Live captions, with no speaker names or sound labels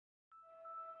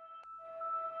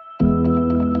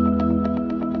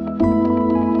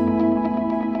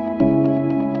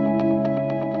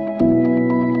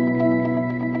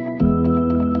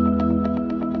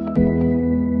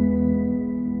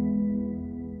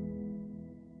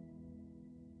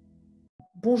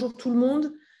Bonjour tout le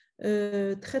monde,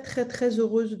 très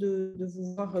heureuse de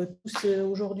vous voir tous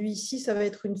aujourd'hui ici. Ça va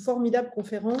être une formidable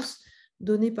conférence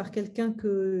donnée par quelqu'un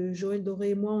que Joël,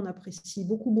 Doré et moi on apprécie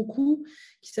beaucoup,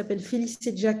 qui s'appelle Felice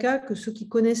et Jacka, que ceux qui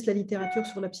connaissent la littérature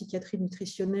sur la psychiatrie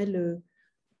nutritionnelle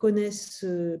connaissent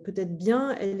peut-être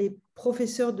bien. Elle est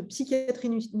professeure de psychiatrie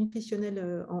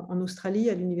nutritionnelle en Australie,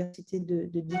 à l'université de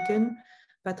Discutant,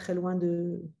 pas très loin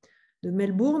de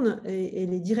Melbourne, et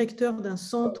elle est directeur d'un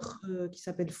centre qui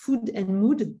s'appelle Food and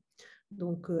Mood,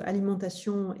 donc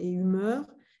alimentation et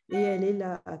humeur, et elle est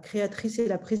la créatrice et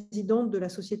la présidente de la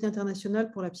Société internationale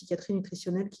pour la psychiatrie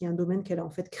nutritionnelle, qui est un domaine qu'elle a en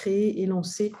fait créé et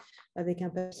lancé avec un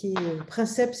papier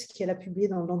Princeps qu'elle a publié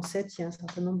dans Lancet il y a un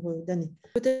certain nombre d'années.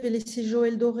 Peut-être je vais laisser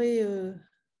Joël Doré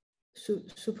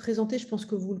se présenter. Je pense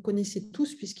que vous le connaissez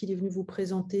tous puisqu'il est venu vous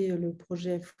présenter le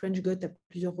projet French Gut à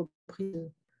plusieurs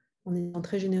reprises en étant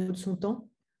très généreux de son temps.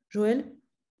 Joël?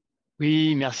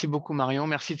 Oui, merci beaucoup Marion.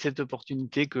 Merci de cette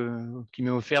opportunité qui m'est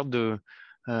offerte de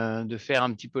faire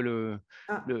un petit peu le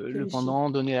pendant,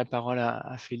 donner la parole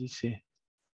à Felice.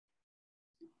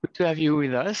 Good to have you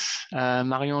with us.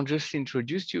 Marion just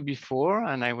introduced you before,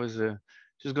 and I was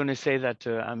just going to say that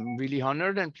I'm really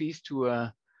honored and pleased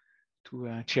to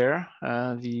chair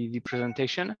the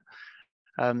presentation.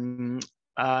 I'm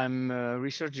a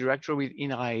research director with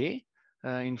INRAE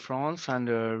in France, and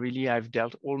really I've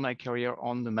dealt all my career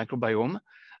on the microbiome,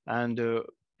 and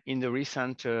in the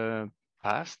recent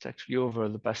past, actually over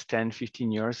the past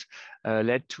 10-15 years,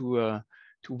 led to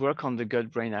work on the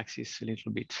gut-brain axis a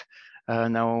little bit.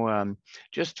 Now,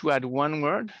 just to add one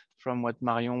word from what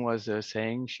Marion was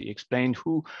saying, she explained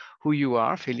who you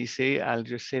are, Felice. I'll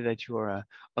just say that you are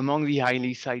among the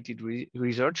highly cited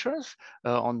researchers,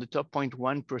 on the top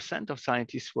 0.1% of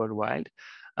scientists worldwide,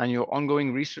 and your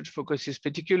ongoing research focuses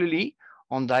particularly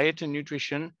on diet and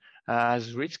nutrition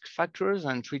as risk factors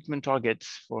and treatment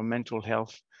targets for mental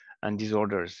health and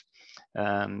disorders.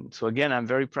 So again, I'm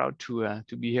very proud to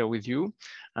be here with you,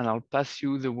 and I'll pass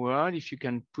you the word if you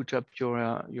can put up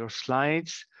your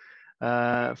slides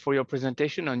for your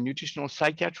presentation on nutritional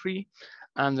psychiatry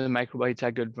and the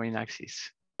microbiota gut-brain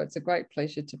axis. It's a great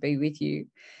pleasure to be with you.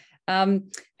 And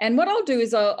what I'll do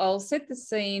is I'll set the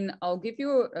scene. I'll give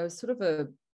you a sort of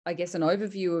I guess, an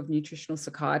overview of nutritional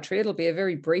psychiatry. It'll be a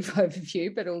very brief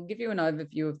overview, but it'll give you an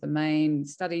overview of the main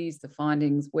studies, the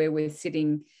findings, where we're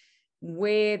sitting,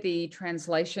 where the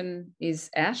translation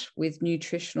is at with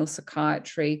nutritional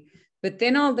psychiatry. But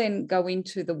then I'll go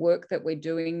into the work that we're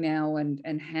doing now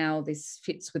and how this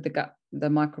fits with the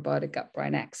microbiota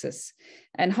gut-brain axis.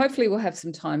 And hopefully we'll have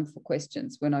some time for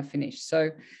questions when I finish. So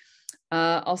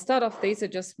I'll start off. These are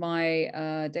just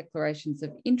my declarations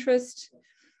of interest.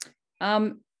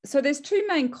 So there's two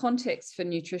main contexts for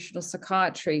nutritional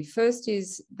psychiatry. First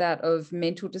is that of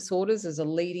mental disorders as a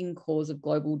leading cause of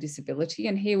global disability.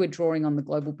 And here we're drawing on the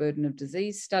Global Burden of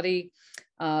Disease study,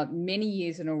 many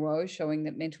years in a row showing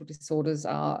that mental disorders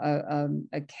are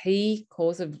a key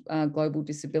cause of global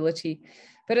disability.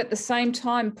 But at the same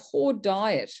time, poor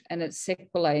diet and its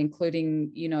sequelae,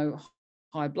 including,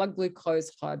 high blood glucose,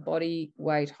 high body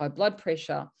weight, high blood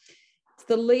pressure, it's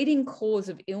the leading cause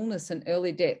of illness and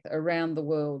early death around the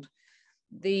world.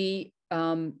 The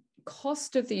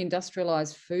cost of the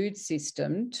industrialized food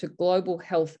system to global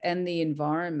health and the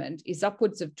environment is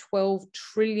upwards of $12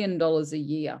 trillion a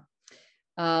year.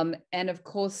 And of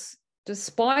course,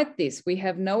 despite this, we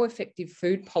have no effective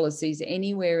food policies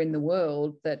anywhere in the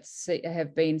world that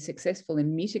have been successful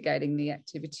in mitigating the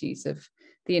activities of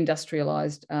the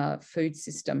industrialized food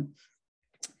system.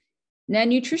 Now,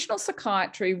 nutritional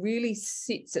psychiatry really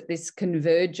sits at this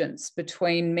convergence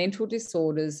between mental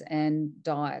disorders and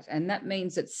diet. And that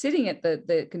means it's sitting at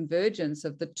the convergence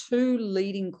of the two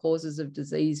leading causes of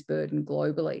disease burden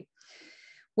globally.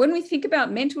 When we think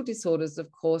about mental disorders,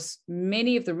 of course,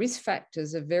 many of the risk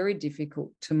factors are very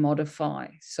difficult to modify.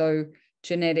 So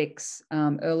genetics,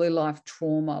 early life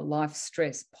trauma, life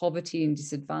stress, poverty and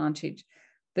disadvantage,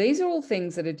 these are all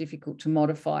things that are difficult to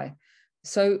modify.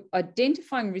 So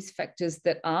identifying risk factors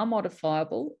that are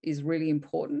modifiable is really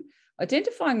important.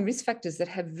 Identifying risk factors that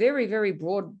have very, very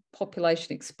broad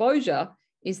population exposure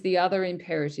is the other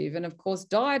imperative. And of course,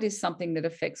 diet is something that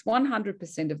affects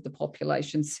 100% of the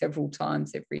population several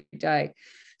times every day.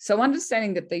 So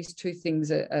understanding that these two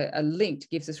things are linked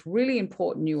gives us really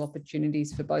important new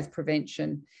opportunities for both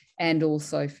prevention and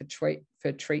also for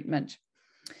treatment.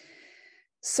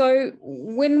 So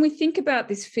when we think about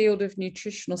this field of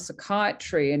nutritional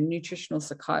psychiatry and nutritional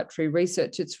psychiatry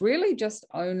research, it's really just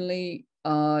only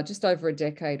just over a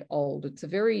decade old. It's a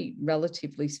very,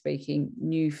 relatively speaking,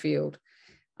 new field.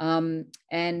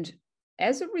 And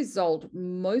as a result,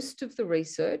 most of the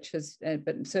research has,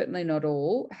 but certainly not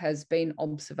all, has been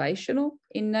observational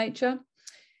in nature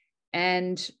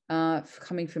and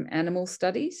coming from animal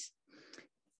studies.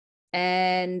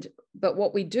 But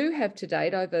what we do have to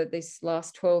date over this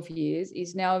last 12 years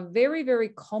is now a very, very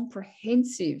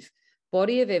comprehensive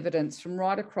body of evidence from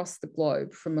right across the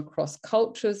globe, from across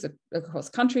cultures, across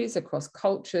countries, across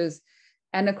cultures,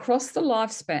 and across the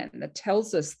lifespan, that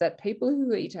tells us that people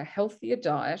who eat a healthier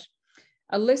diet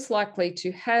are less likely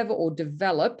to have or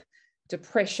develop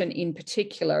depression in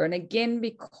particular. And again,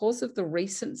 because of the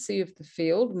recency of the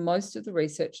field, most of the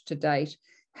research to date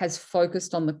has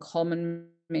focused on the common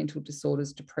mental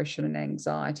disorders, depression and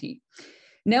anxiety.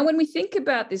 Now, when we think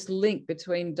about this link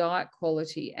between diet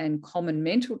quality and common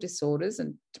mental disorders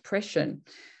and depression,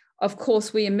 of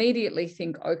course, we immediately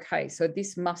think, okay, so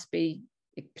this must be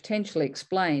potentially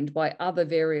explained by other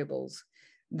variables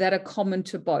that are common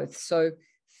to both. So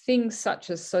things such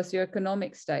as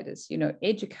socioeconomic status,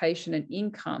 education and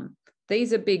income,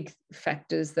 these are big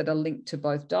factors that are linked to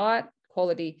both diet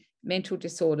quality, mental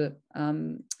disorder,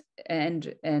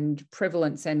 and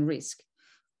prevalence and risk.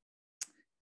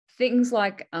 Things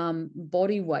like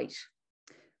body weight,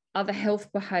 other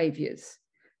health behaviours,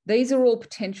 these are all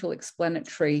potential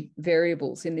explanatory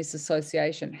variables in this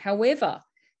association. However,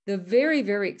 the very,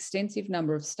 very extensive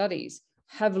number of studies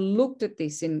have looked at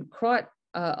this in quite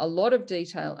a lot of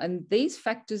detail, and these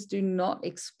factors do not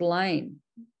explain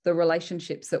the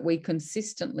relationships that we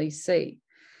consistently see.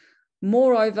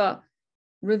 Moreover,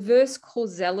 reverse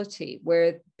causality,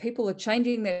 where people are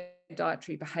changing their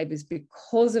dietary behaviours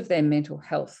because of their mental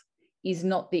health, is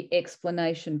not the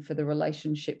explanation for the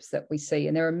relationships that we see.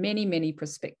 And there are many, many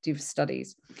prospective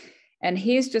studies. And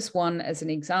here's just one as an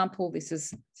example. This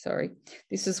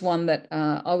is one that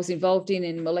I was involved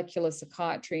in molecular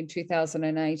psychiatry in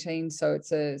 2018. So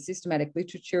it's a systematic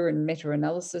literature and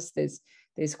meta-analysis.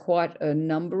 There's quite a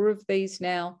number of these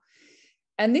now.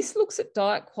 And this looks at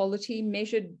diet quality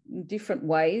measured in different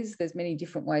ways. There's many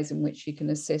different ways in which you can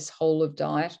assess whole of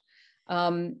diet,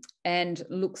 and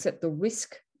looks at the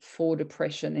risk for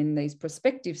depression in these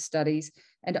prospective studies.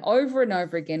 And over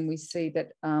again, we see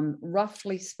that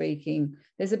roughly speaking,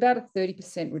 there's about a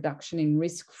 30% reduction in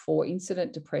risk for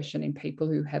incident depression in people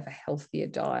who have a healthier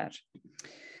diet.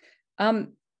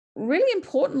 Really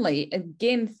importantly,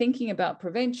 again, thinking about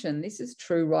prevention, this is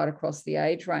true right across the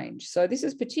age range. So this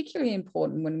is particularly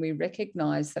important when we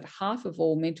recognise that half of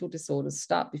all mental disorders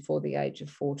start before the age of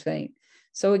 14.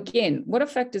 So again, what are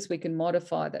factors we can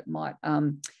modify that might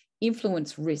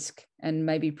influence risk and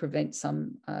maybe prevent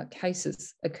some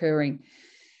cases occurring?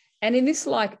 And in this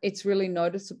light, it's really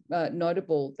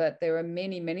notable that there are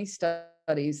many, many studies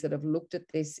that have looked at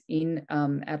this in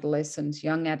adolescents,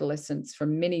 young adolescents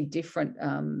from many different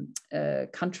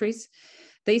countries.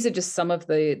 These are just some of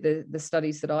the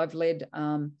studies that I've led.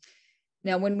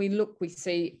 Now, when we look, we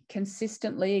see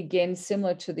consistently, again,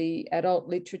 similar to the adult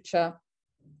literature,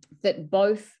 that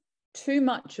both too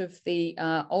much of the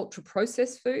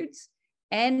ultra-processed foods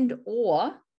and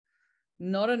or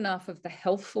not enough of the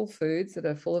healthful foods that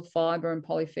are full of fibre and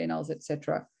polyphenols,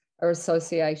 etc., are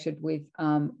associated with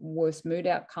worse mood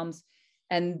outcomes.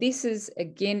 And this is,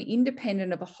 again,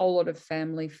 independent of a whole lot of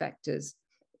family factors,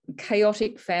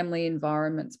 chaotic family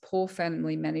environments, poor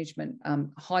family management,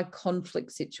 high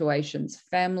conflict situations,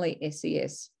 family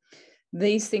SES.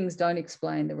 These things don't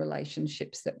explain the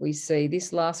relationships that we see.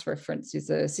 This last reference is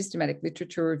a systematic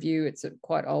literature review. It's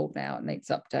quite old now. It needs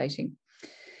updating.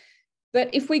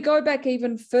 But if we go back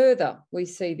even further, we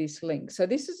see this link. So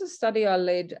this is a study I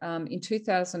led in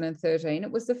 2013.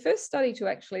 It was the first study to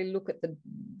actually look at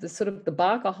the sort of the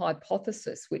Barker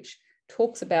hypothesis, which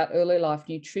talks about early life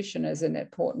nutrition as an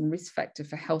important risk factor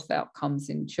for health outcomes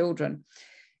in children,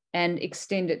 and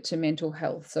extend it to mental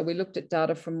health. So we looked at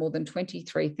data from more than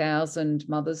 23,000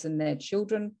 mothers and their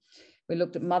children. We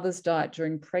looked at mother's diet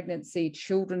during pregnancy,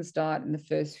 children's diet in the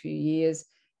first few years,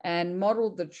 and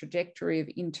modelled the trajectory of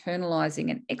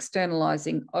internalizing and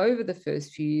externalizing over the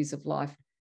first few years of life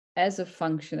as a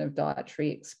function of dietary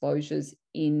exposures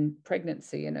in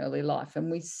pregnancy and early life.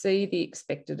 And we see the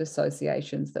expected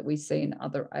associations that we see in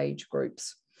other age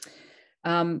groups.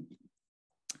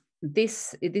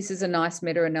 This is a nice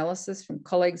meta-analysis from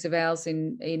colleagues of ours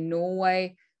in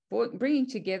Norway, bringing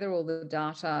together all the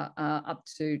data up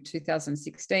to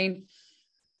 2016,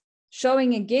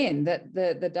 showing again that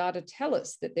the data tell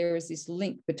us that there is this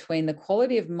link between the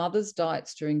quality of mothers'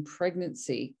 diets during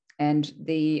pregnancy and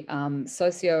the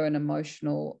socio and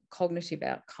emotional cognitive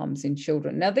outcomes in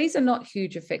children. Now, these are not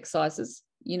huge effect sizes.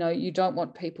 You don't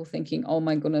want people thinking, oh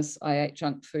my goodness, I ate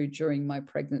junk food during my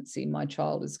pregnancy, my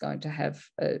child is going to have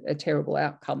a terrible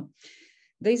outcome.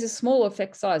 these are small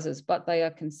effect sizes, but they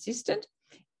are consistent.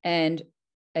 And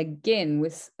again,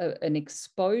 with an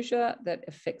exposure that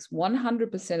affects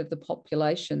 100% of the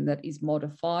population that is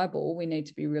modifiable, we need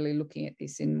to be really looking at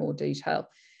this in more detail.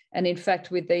 And in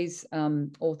fact, with these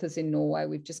authors in Norway,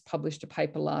 we've just published a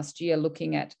paper last year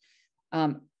looking at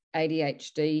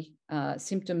ADHD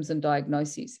symptoms and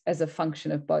diagnoses as a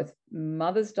function of both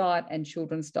mother's diet and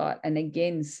children's diet, and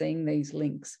again, seeing these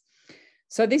links.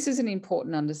 So this is an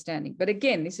important understanding. But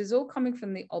again, this is all coming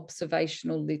from the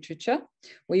observational literature.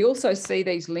 We also see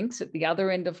these links at the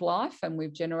other end of life, and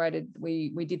we've generated,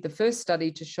 we did the first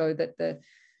study to show that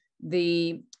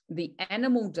the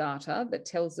animal data that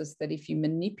tells us that if you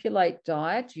manipulate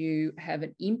diet, you have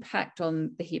an impact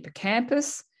on the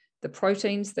hippocampus, the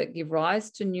proteins that give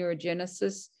rise to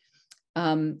neurogenesis,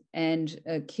 and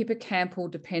hippocampal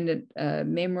dependent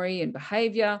memory and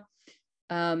behavior.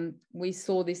 We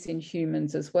saw this in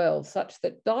humans as well, such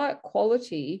that diet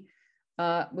quality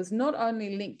was not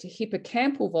only linked to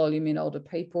hippocampal volume in older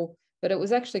people, but it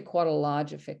was actually quite a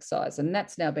large effect size. And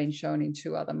that's now been shown in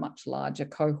 2 other much larger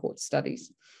cohort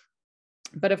studies.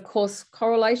 But of course,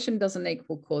 correlation doesn't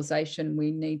equal causation.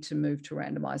 We need to move to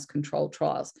randomized controlled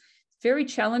trials. It's very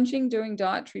challenging doing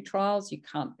dietary trials. You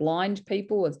can't blind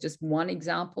people. It's just one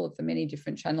example of the many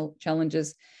different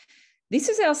challenges. This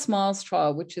is our SMILES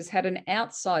trial, which has had an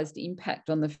outsized impact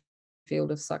on the field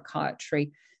of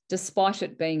psychiatry, despite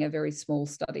it being a very small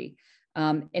study.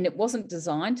 And it wasn't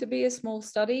designed to be a small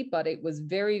study, but it was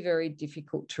very, very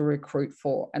difficult to recruit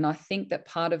for. And I think that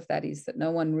part of that is that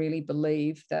no one really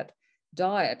believed that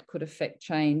diet could affect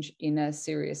change in a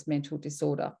serious mental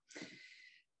disorder.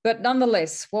 But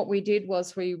nonetheless, what we did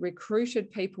was we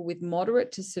recruited people with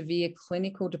moderate to severe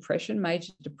clinical depression,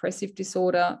 major depressive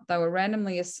disorder. They were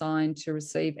randomly assigned to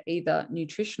receive either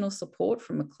nutritional support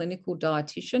from a clinical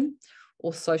dietitian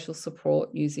or social support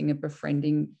using a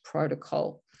befriending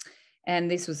protocol.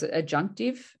 And this was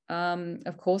adjunctive.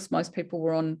 Of course, most people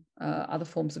were on other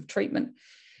forms of treatment.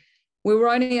 We were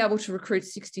only able to recruit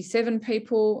 67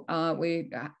 people. We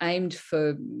aimed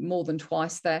for more than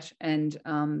twice that and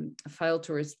failed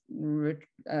to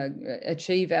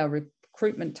achieve our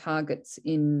recruitment targets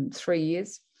in 3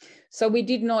 years. So we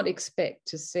did not expect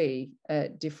to see a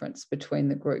difference between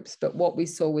the groups, but what we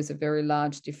saw was a very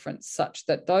large difference, such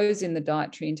that those in the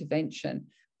dietary intervention,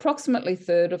 approximately a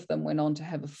third of them went on to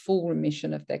have a full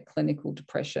remission of their clinical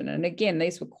depression. And again,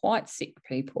 these were quite sick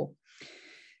people.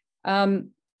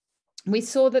 We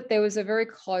saw that there was a very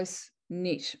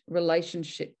close-knit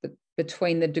relationship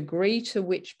between the degree to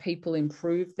which people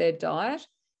improved their diet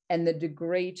and the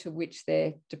degree to which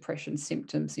their depression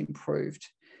symptoms improved.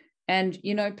 And,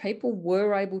 you know, people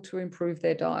were able to improve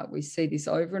their diet. We see this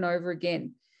over and over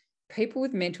again. People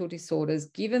with mental disorders,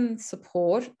 given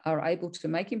support, are able to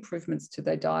make improvements to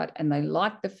their diet, and they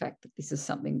like the fact that this is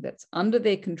something that's under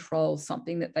their control,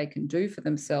 something that they can do for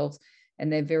themselves,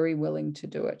 and they're very willing to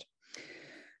do it.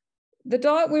 The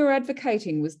diet we were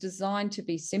advocating was designed to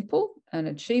be simple and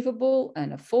achievable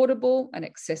and affordable and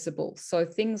accessible. So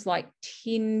things like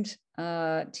tinned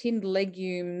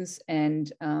legumes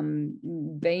and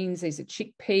beans, these are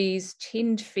chickpeas,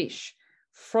 tinned fish,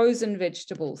 frozen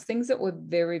vegetables, things that were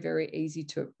very, very easy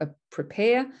to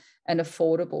prepare and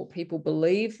affordable. People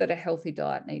believe that a healthy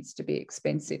diet needs to be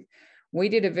expensive. We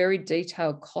did a very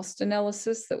detailed cost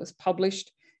analysis that was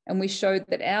published, and we showed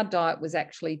that our diet was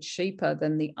actually cheaper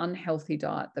than the unhealthy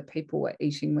diet that people were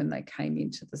eating when they came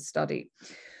into the study.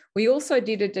 We also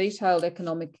did a detailed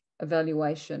economic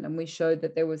evaluation, and we showed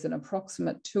that there was an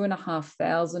approximate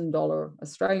 $2,500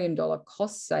 Australian dollar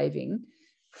cost saving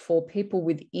for people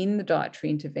within the dietary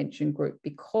intervention group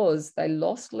because they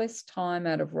lost less time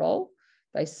out of role.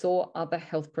 They saw other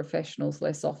health professionals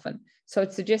less often. So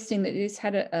it's suggesting that this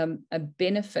had a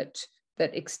benefit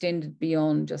that extended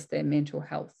beyond just their mental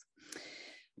health.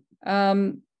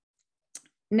 Now,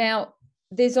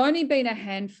 there's only been a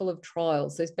handful of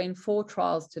trials. There's been 4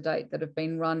 trials to date that have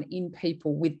been run in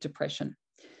people with depression.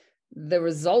 The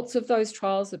results of those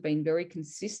trials have been very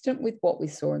consistent with what we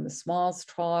saw in the SMILES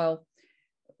trial.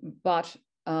 But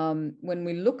when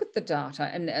we look at the data,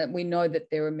 and we know that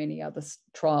there are many other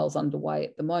trials underway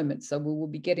at the moment, so we will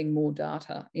be getting more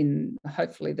data in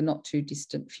hopefully the not too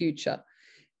distant future.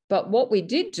 But what we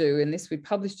did do, and this we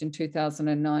published in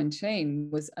 2019,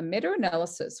 was a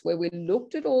meta-analysis where we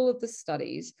looked at all of the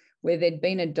studies where there'd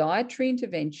been a dietary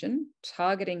intervention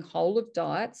targeting whole of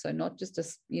diet, so not just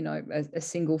a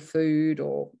single food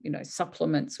or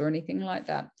supplements or anything like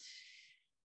that,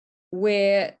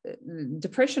 where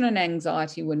depression and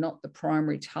anxiety were not the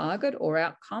primary target or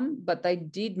outcome, but they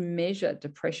did measure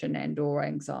depression and or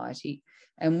anxiety.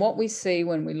 And what we see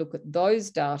when we look at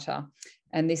those data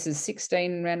and this is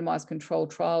 16 randomized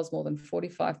controlled trials, more than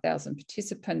 45,000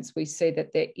 participants, we see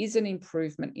that there is an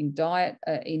improvement in diet,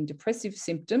 in depressive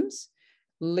symptoms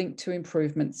linked to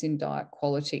improvements in diet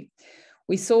quality.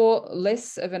 We saw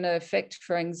less of an effect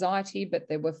for anxiety, but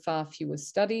there were far fewer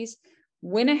studies.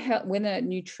 When a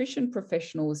nutrition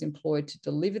professional was employed to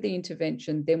deliver the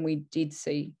intervention, then we did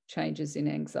see changes in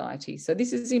anxiety. So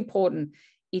this is important.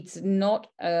 It's not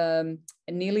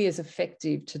nearly as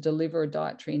effective to deliver a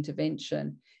dietary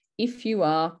intervention if you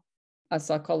are a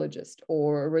psychologist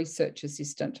or a research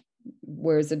assistant,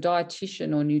 whereas a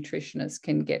dietitian or nutritionist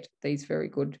can get these very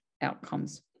good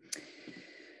outcomes.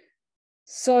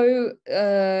 So,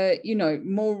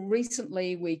 more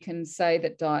recently, we can say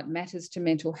that diet matters to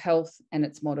mental health and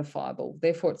it's modifiable.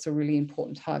 Therefore, it's a really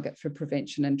important target for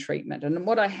prevention and treatment. And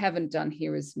what I haven't done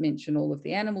here is mention all of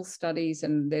the animal studies,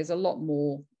 and there's a lot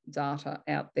more data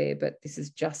out there, but this is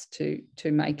just to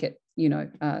make it,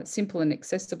 simple and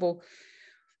accessible.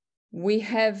 We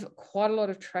have quite a lot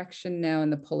of traction now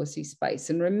in the policy space.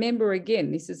 And remember, again,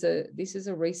 this is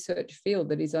a research field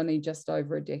that is only just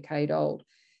over a decade old.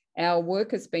 Our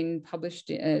work has been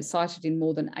published, cited in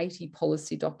more than 80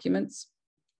 policy documents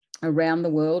around the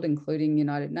world, including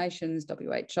United Nations, WHO,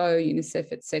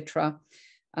 UNICEF, etc.,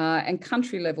 and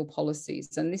country-level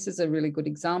policies. And this is a really good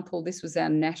example. This was our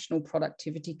National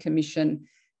Productivity Commission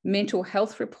mental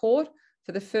health report.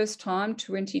 For the first time,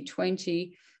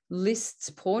 2020 lists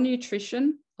poor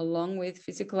nutrition, along with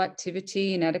physical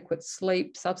activity, inadequate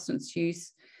sleep, substance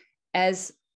use,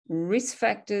 as risk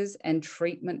factors and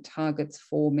treatment targets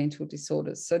for mental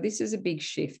disorders. So this is a big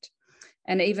shift.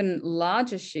 An even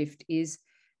larger shift is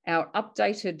our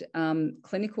updated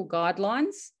clinical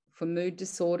guidelines for mood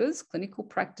disorders, clinical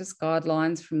practice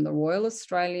guidelines from the Royal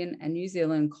Australian and New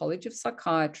Zealand College of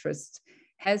Psychiatrists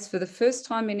has, for the first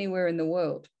time anywhere in the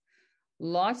world,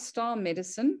 lifestyle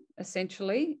medicine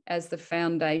essentially as the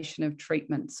foundation of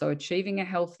treatment. So achieving a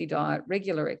healthy diet,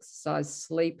 regular exercise,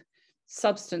 sleep,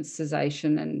 substance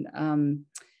cessation, and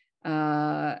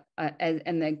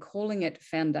then calling it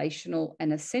foundational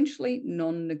and essentially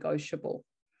non-negotiable.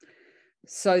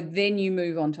 So then you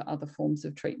move on to other forms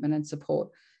of treatment and support.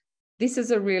 This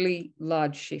is a really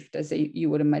large shift, as you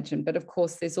would imagine. But of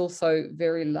course, there's also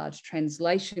very large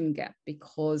translation gap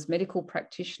because medical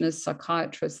practitioners,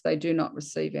 psychiatrists, they do not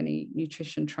receive any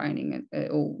nutrition training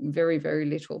or very, very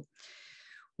little.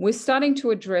 We're starting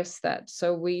to address that.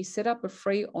 So we set up a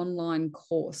free online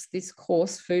course. This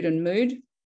course, Food and Mood,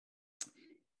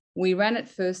 we ran it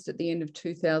first at the end of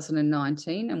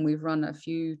 2019, and we've run a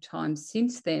few times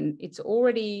since then. It's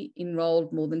already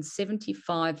enrolled more than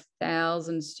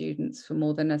 75,000 students from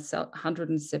more than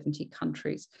 170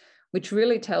 countries, which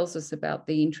really tells us about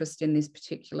the interest in this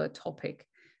particular topic,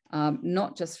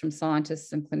 not just from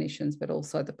scientists and clinicians, but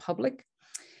also the public.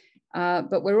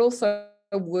 But we're also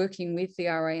working with the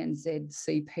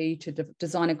RANZ-CP to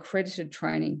design accredited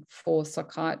training for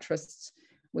psychiatrists.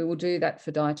 We will do that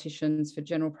for dietitians, for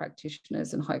general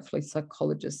practitioners, and hopefully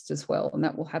psychologists as well. And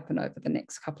that will happen over the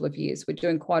next couple of years. We're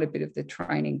doing quite a bit of the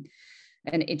training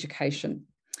and education.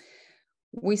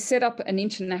 We set up an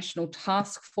international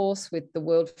task force with the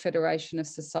World Federation of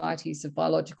Societies of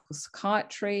Biological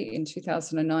Psychiatry in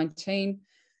 2019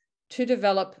 to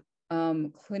develop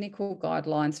clinical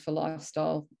guidelines for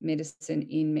lifestyle medicine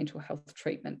in mental health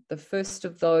treatment. The first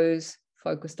of those,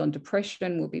 focused on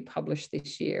depression, will be published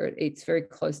this year. It's very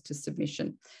close to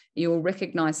submission. You will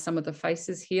recognise some of the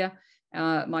faces here.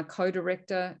 My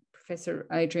co-director, Professor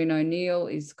Adrian O'Neill,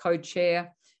 is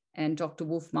co-chair, and Dr.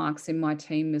 Wolf Marks in my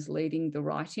team is leading the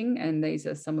writing, and these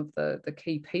are some of the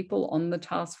key people on the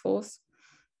task force.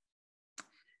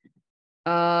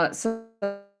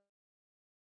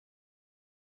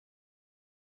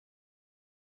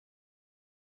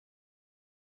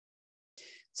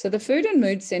 So the Food and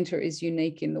Mood Centre is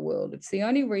unique in the world. It's the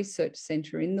only research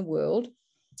centre in the world.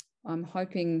 I'm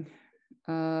hoping,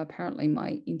 apparently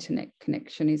my internet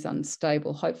connection is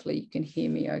unstable. Hopefully you can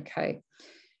hear me okay.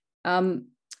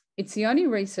 It's the only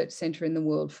research centre in the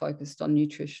world focused on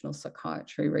nutritional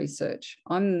psychiatry research.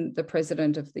 I'm the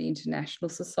president of the International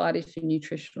Society for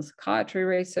Nutritional Psychiatry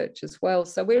Research as well.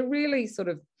 So we're really sort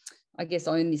of, I guess,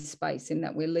 own this space in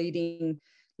that we're leading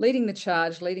the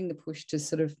charge, leading the push to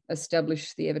sort of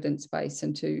establish the evidence base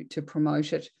and to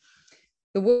promote it.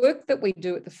 The work that we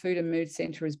do at the Food and Mood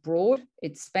Centre is broad.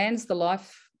 It spans the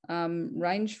life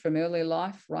range from early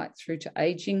life right through to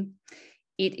ageing.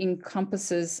 It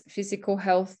encompasses physical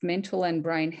health, mental and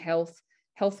brain health,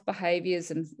 health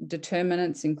behaviours and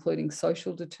determinants, including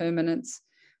social determinants.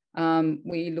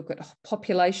 We look at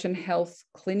population health,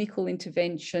 clinical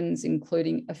interventions,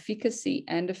 including efficacy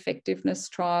and effectiveness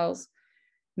trials,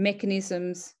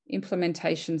 mechanisms,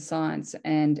 implementation science,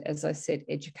 and, as I said,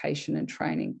 education and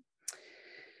training.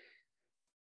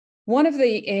 One of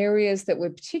the areas that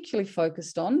we're particularly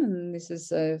focused on, and this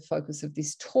is a focus of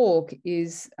this talk,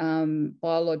 is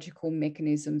biological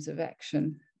mechanisms of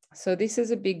action. So this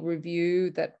is a big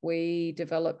review that we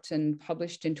developed and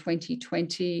published in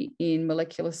 2020 in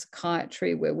molecular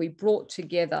psychiatry, where we brought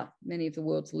together many of the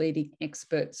world's leading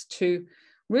experts to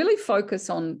really focus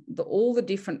on all the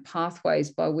different pathways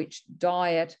by which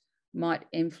diet might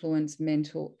influence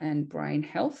mental and brain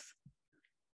health.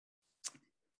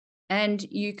 And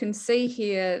you can see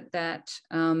here that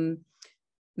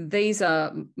these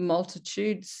are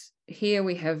multitudes. Here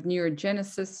we have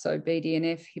neurogenesis, so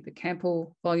BDNF,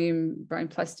 hippocampal volume, brain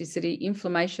plasticity,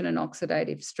 inflammation and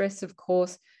oxidative stress, of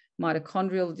course,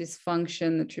 mitochondrial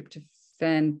dysfunction, the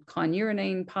tryptophan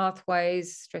kynurenine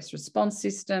pathways, stress response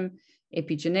system,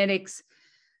 epigenetics.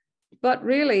 But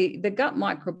really, the gut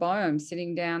microbiome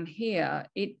sitting down here,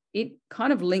 it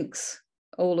kind of links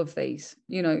all of these.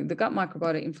 You know, the gut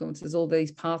microbiota influences all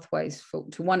these pathways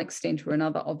to one extent or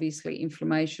another. Obviously,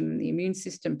 inflammation in the immune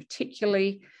system,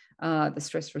 particularly, the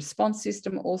stress response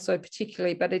system also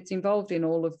particularly, but it's involved in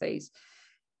all of these.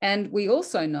 And we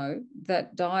also know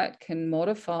that diet can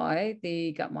modify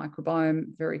the gut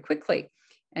microbiome very quickly.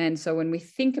 And so when we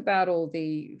think about all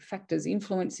the factors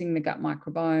influencing the gut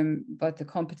microbiome, both the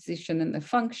composition and the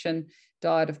function,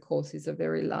 diet, of course, is a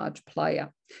very large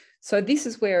player. So this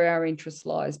is where our interest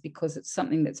lies, because it's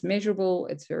something that's measurable,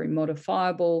 it's very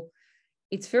modifiable,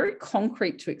 it's very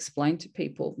concrete to explain to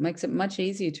people. It makes it much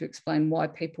easier to explain why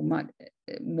people might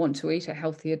want to eat a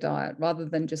healthier diet, rather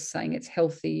than just saying it's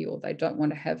healthy or they don't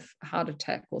want to have a heart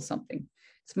attack or something.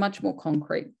 It's much more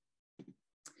concrete.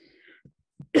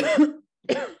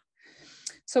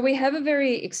 So we have a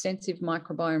very extensive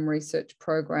microbiome research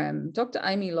program. Dr.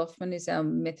 Amy Loughman is our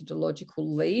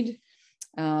methodological lead,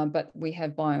 but we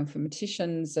have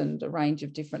bioinformaticians and a range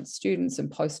of different students and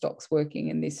postdocs working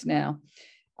in this now.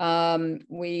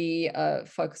 We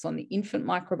focus on the infant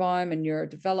microbiome and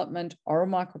neurodevelopment, oral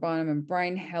microbiome and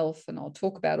brain health, and I'll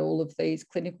talk about all of these,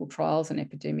 clinical trials and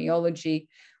epidemiology.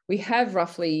 We have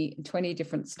roughly 20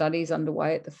 different studies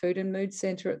underway at the Food and Mood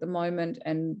Centre at the moment,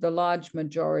 and the large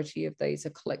majority of these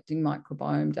are collecting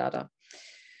microbiome data.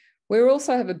 We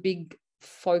also have a big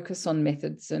focus on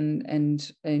methods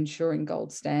and ensuring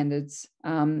gold standards.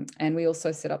 And we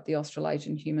also set up the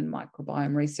Australasian Human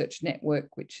Microbiome Research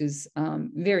Network, which is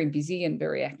very busy and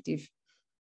very active.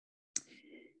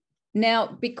 Now,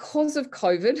 because of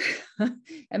COVID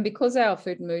and because our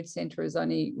Food and Mood Centre is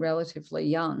only relatively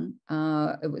young,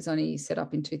 it was only set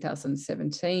up in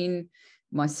 2017,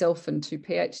 myself and 2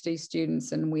 PhD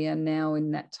students, and we are now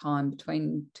in that time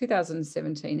between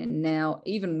 2017 and now,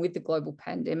 even with the global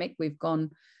pandemic, we've gone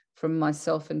from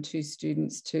myself and 2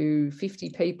 students to 50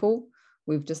 people.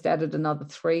 We've just added another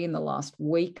 3 in the last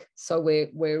week. So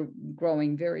we're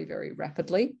growing very, very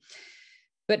rapidly.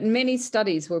 But many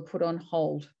studies were put on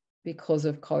hold because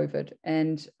of COVID.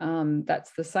 And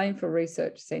that's the same for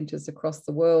research centres across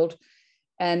the world.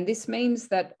 And this means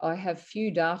that I have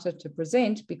few data to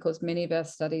present because many of our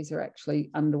studies are actually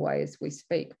underway as we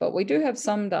speak. But we do have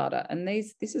some data, and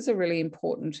this is a really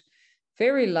important,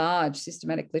 very large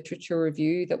systematic literature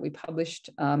review that we published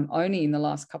only in the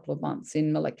last couple of months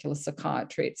in molecular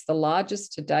psychiatry. It's the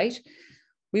largest to date.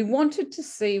 We wanted to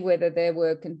see whether there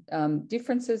were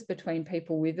differences between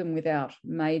people with and without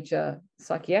major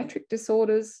psychiatric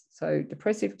disorders, so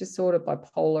depressive disorder,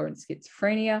 bipolar, and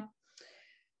schizophrenia.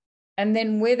 And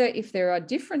then whether, if there are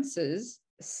differences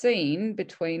seen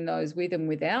between those with and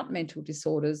without mental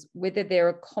disorders, whether there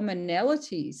are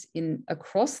commonalities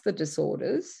across the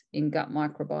disorders in gut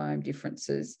microbiome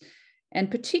differences,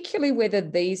 and particularly whether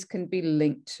these can be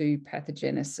linked to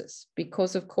pathogenesis.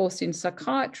 Because, of course, in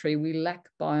psychiatry, we lack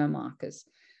biomarkers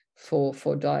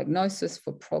for diagnosis,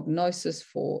 for prognosis,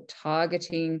 for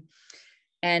targeting.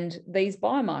 And these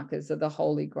biomarkers are the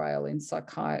holy grail in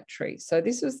psychiatry. So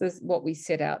this was what we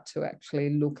set out to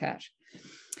actually look at.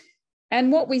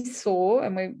 And what we saw,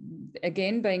 and we're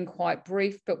again being quite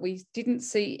brief, but we didn't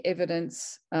see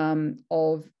evidence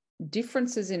of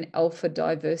differences in alpha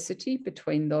diversity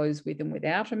between those with and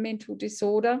without a mental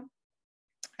disorder.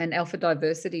 And alpha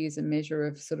diversity is a measure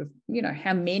of sort of,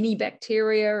 how many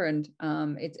bacteria, and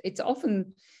it's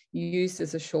often used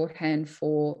as a shorthand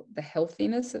for the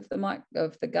healthiness of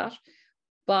the gut,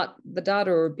 but the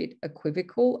data are a bit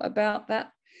equivocal about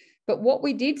that. But what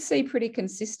we did see pretty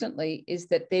consistently is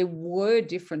that there were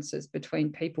differences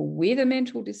between people with a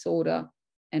mental disorder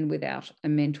and without a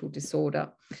mental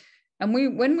disorder. And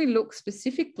when we look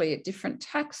specifically at different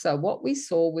taxa, what we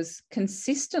saw was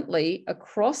consistently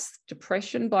across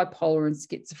depression, bipolar, and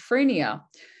schizophrenia,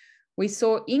 we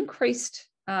saw increased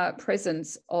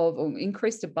presence of, or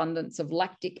increased abundance of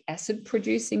lactic acid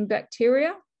producing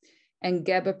bacteria and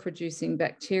GABA producing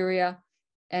bacteria,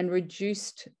 and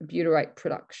reduced butyrate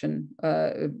production,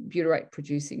 butyrate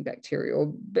producing bacteria,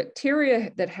 or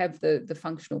bacteria that have the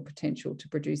functional potential to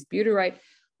produce butyrate,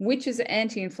 which is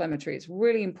anti-inflammatory. It's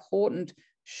really important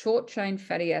short chain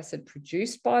fatty acid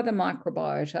produced by the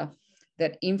microbiota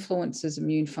that influences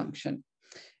immune function.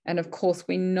 And of course,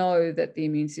 we know that the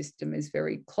immune system is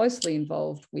very closely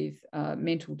involved with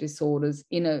mental disorders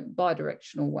in a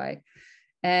bidirectional way.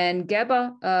 And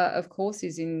GABA, of course,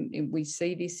 we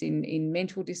see this in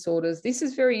mental disorders. This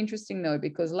is very interesting, though,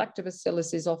 because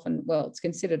lactobacillus is often, well, it's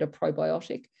considered a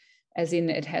probiotic, as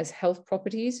in it has health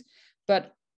properties.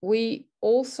 But we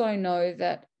also know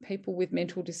that people with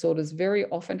mental disorders very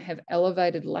often have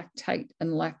elevated lactate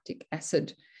and lactic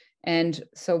acid. And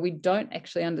so we don't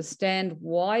actually understand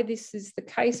why this is the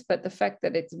case, but the fact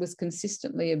that it was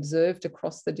consistently observed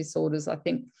across the disorders, I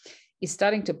think, is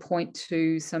starting to point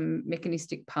to some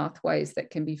mechanistic pathways that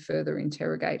can be further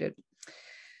interrogated.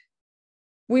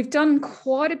 We've done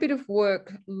quite a bit of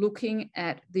work looking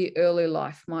at the early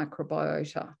life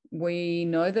microbiota. We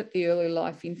know that the early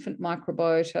life infant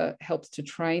microbiota helps to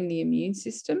train the immune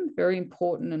system, very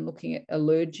important in looking at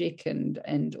allergic and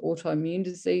autoimmune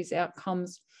disease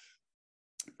outcomes.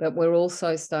 But we're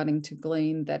also starting to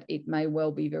glean that it may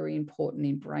well be very important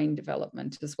in brain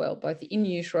development as well, both in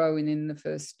utero and in the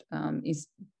first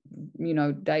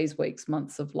days, weeks,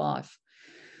 months of life.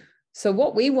 So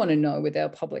what we want to know with our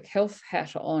public health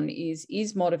hat on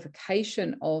is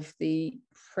modification of the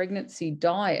pregnancy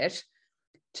diet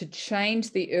to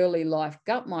change the early life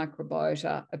gut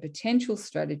microbiota a potential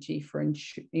strategy for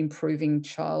improving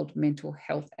child mental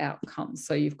health outcomes.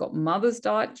 So you've got mother's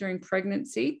diet during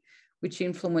pregnancy, which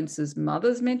influences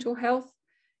mother's mental health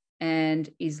and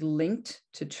is linked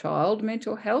to child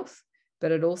mental health,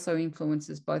 but it also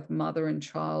influences both mother and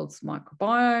child's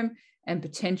microbiome and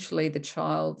potentially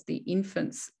the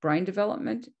infant's brain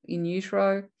development in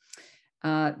utero.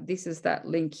 This is that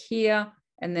link here.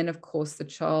 And then, of course, the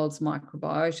child's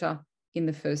microbiota in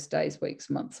the first days, weeks,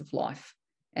 months of life.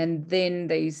 And then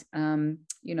these,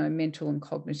 mental and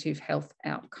cognitive health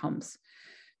outcomes.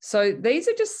 So these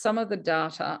are just some of the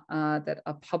data that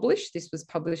are published. This was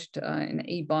published in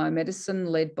eBiomedicine,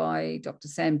 led by Dr.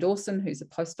 Sam Dawson, who's a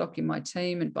postdoc in my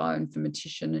team and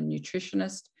bioinformatician and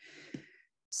nutritionist.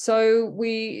 So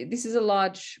this is a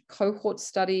large cohort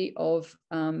study of,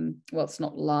 well, it's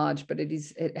not large, but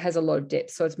it has a lot of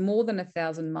depth. So it's more than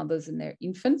 1,000 mothers and their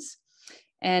infants.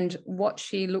 And what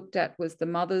she looked at was the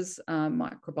mother's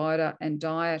microbiota and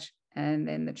diet, and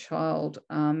then the child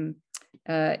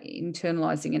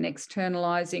internalizing and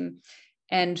externalizing.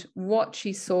 And what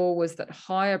she saw was that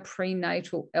higher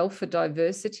prenatal alpha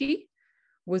diversity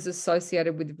was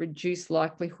associated with reduced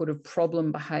likelihood of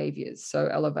problem behaviors, so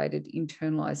elevated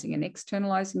internalizing and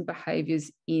externalizing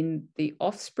behaviors in the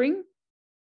offspring.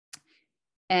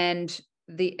 And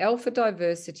the alpha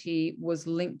diversity was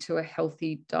linked to a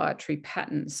healthy dietary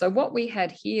pattern. So what we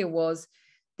had here was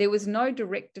there was no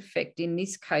direct effect in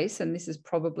this case, and this is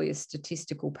probably a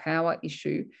statistical power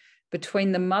issue,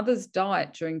 between the mother's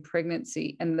diet during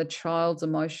pregnancy and the child's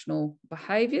emotional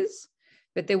behaviors,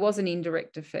 but there was an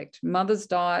indirect effect. Mothers'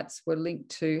 diets were linked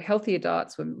to, healthier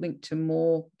diets were linked to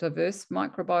more diverse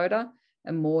microbiota,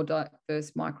 and more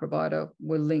diverse microbiota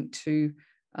were linked to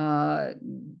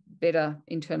better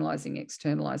internalizing,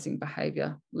 externalizing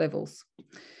behavior levels.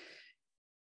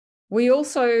 We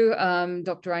also,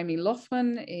 Dr. Amy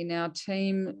Loughman in our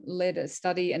team led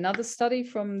another study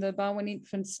from the Barwon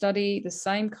Infant Study, the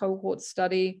same cohort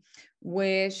study,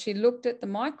 where she looked at the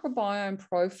microbiome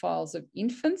profiles of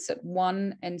infants at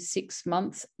 1 and 6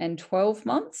 months and 12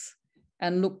 months,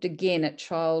 and looked again at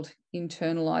child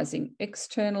internalizing,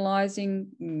 externalizing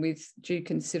with due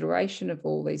consideration of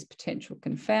all these potential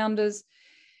confounders,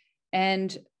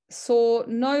 and saw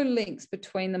no links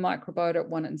between the microbiota at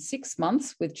 1 and 6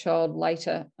 months with child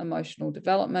later emotional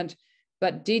development,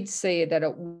 but did see that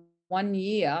at 1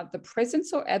 year, the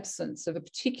presence or absence of a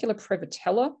particular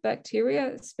Prevotella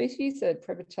bacteria species, the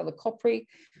Prevotella copri,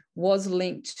 was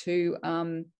linked to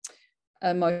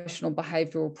emotional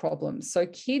behavioural problems. So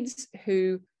kids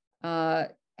who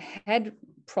had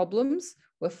problems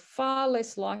were far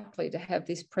less likely to have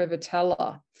this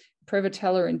Prevotella.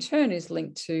 Prevotella in turn is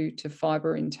linked to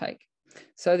fibre intake.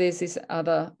 So there's this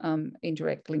other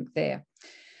indirect link there.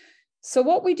 So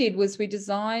what we did was we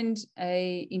designed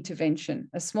a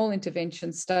small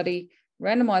intervention study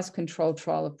randomized controlled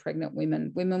trial of pregnant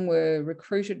women. Women were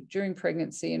recruited during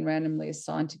pregnancy and randomly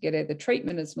assigned to get either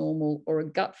treatment as normal or a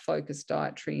gut-focused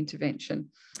dietary intervention.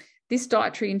 This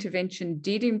dietary intervention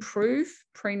did improve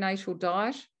prenatal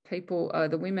diet.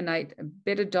 The women ate a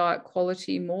better diet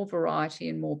quality, more variety,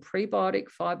 and more prebiotic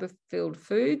fiber-filled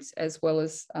foods, as well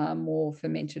as more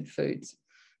fermented foods.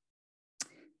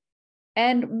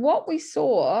 And what we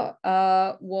saw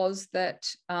was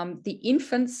that the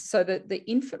infants, so that the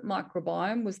infant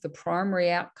microbiome was the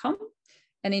primary outcome.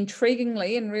 And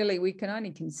intriguingly, and really we can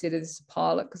only consider this a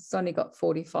pilot because it's only got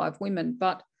 45 women,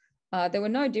 but there were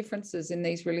no differences in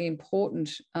these really important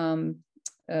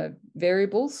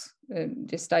variables,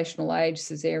 gestational age,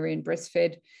 cesarean,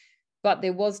 breastfed, but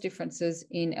there was differences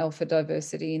in alpha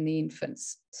diversity in the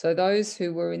infants. So those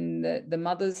who were in the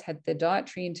mothers had their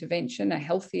dietary intervention, a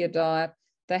healthier diet,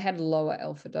 they had lower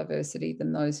alpha diversity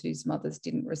than those whose mothers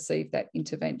didn't receive that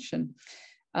intervention.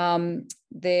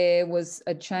 There was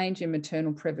a change in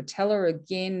maternal prevotella,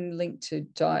 again linked to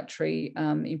dietary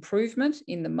improvement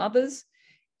in the mothers,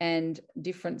 and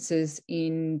differences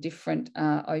in different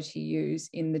OTUs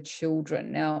in the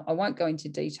children. Now, I won't go into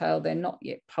detail. They're not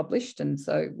yet published, and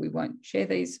so we won't share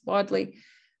these widely,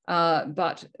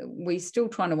 but we're still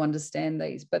trying to understand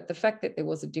these. But the fact that there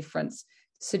was a difference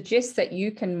suggests that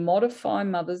you can modify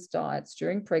mothers' diets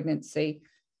during pregnancy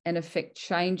and affect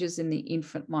changes in the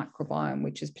infant microbiome,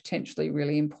 which is potentially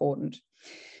really important.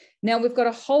 Now, we've got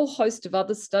a whole host of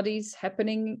other studies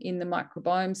happening in the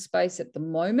microbiome space at the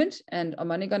moment, and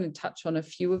I'm only going to touch on a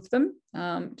few of them.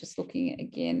 Just looking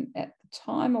again at the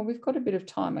time. Oh, we've got a bit of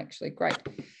time, actually. Great.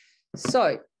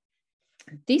 So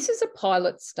this is a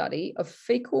pilot study of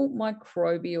fecal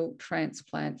microbial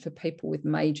transplant for people with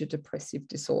major depressive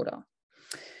disorder.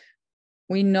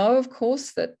 We know, of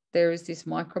course, that there is this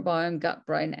microbiome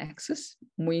gut-brain axis.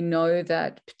 We know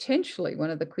that potentially one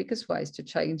of the quickest ways to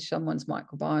change someone's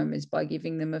microbiome is by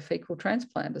giving them a fecal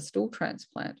transplant, a stool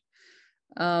transplant.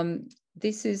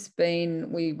 This has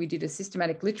been, we did a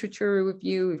systematic literature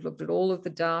review. We've looked at all of the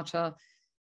data.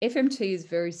 FMT is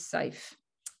very safe,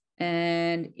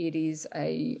 and it is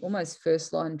a almost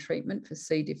first-line treatment for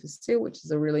C. difficile, which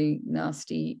is a really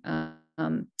nasty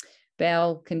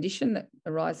bowel condition that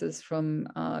arises from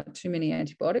too many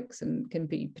antibiotics and can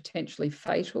be potentially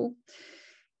fatal.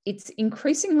 It's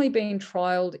increasingly being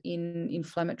trialled in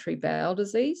inflammatory bowel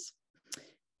disease.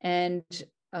 And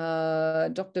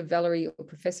Professor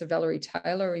Valerie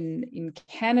Taylor in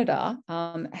Canada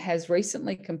has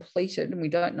recently completed, and we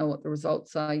don't know what the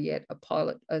results are yet,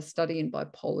 a study in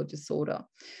bipolar disorder.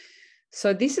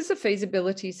 So this is a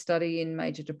feasibility study in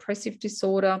major depressive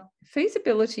disorder.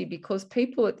 Feasibility because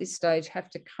people at this stage have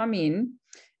to come in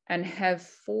and have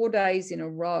 4 days in a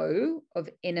row of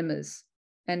enemas.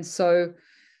 And so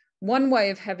one way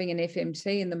of having an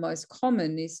FMT, and the most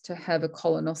common, is to have a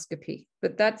colonoscopy,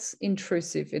 but that's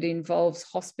intrusive. It involves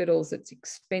hospitals, it's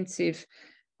expensive,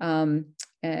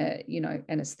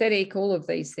 anesthetic, all of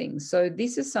these things. So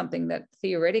this is something that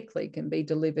theoretically can be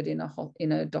delivered in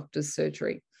a doctor's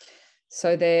surgery.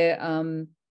 So they're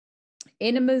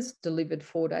enemas delivered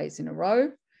 4 days in a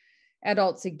row.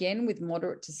 Adults, again, with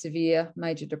moderate to severe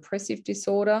major depressive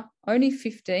disorder, only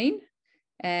 15.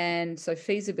 And so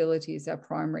feasibility is our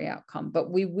primary outcome.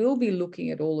 But we will be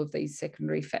looking at all of these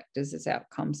secondary factors as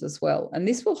outcomes as well. And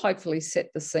this will hopefully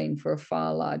set the scene for a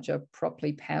far larger,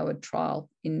 properly powered trial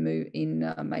in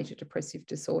major depressive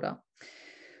disorder.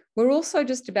 We're also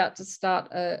just about to start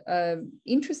an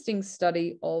interesting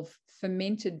study of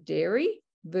fermented dairy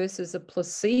versus a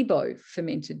placebo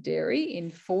fermented dairy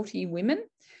in 40 women,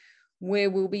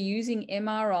 where we'll be using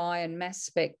MRI and mass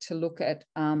spec to look at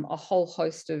a whole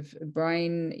host of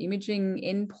brain imaging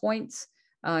endpoints,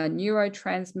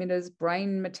 neurotransmitters,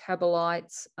 brain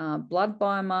metabolites, blood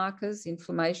biomarkers,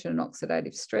 inflammation and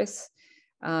oxidative stress,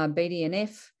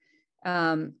 BDNF,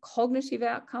 cognitive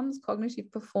outcomes,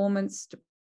 cognitive performance,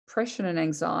 depression and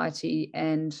anxiety,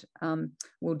 and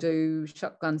we'll do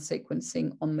shotgun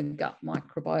sequencing on the gut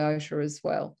microbiota as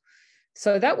well.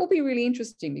 So that will be really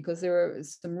interesting because there are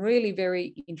some really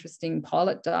very interesting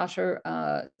pilot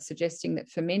data suggesting that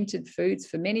fermented foods,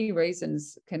 for many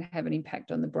reasons, can have an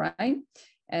impact on the brain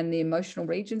and the emotional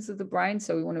regions of the brain.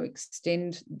 So we want to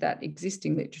extend that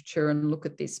existing literature and look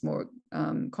at this more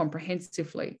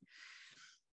comprehensively.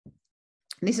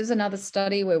 This is another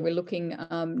study where we're looking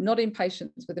not in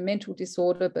patients with a mental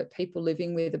disorder, but people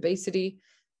living with obesity,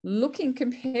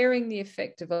 comparing the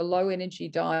effect of a low energy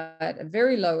diet, a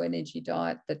very low energy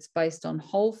diet that's based on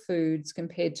whole foods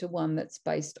compared to one that's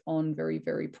based on very,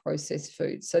 very processed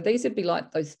foods. So these would be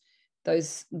like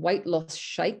those weight loss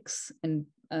shakes and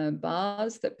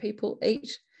bars that people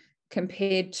eat.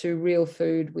 compared to real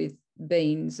food with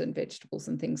beans and vegetables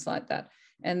and things like that.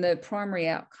 And the primary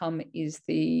outcome is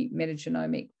the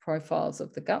metagenomic profiles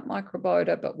of the gut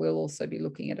microbiota, but we'll also be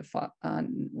looking at a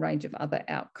range of other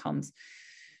outcomes.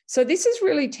 So this is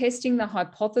really testing the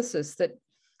hypothesis that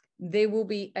there will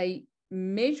be a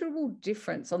measurable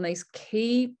difference on these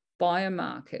key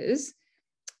biomarkers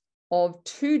of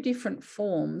two different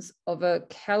forms of a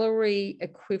calorie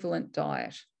equivalent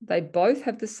diet. They both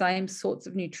have the same sorts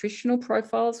of nutritional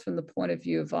profiles from the point of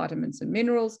view of vitamins and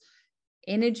minerals,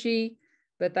 energy,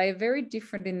 but they are very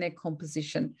different in their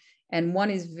composition. And one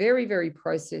is very, very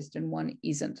processed and one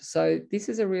isn't. So this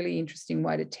is a really interesting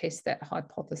way to test that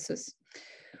hypothesis.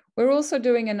 We're also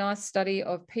doing a nice study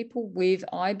of people with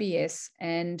IBS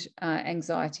and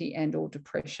anxiety and or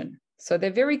depression. So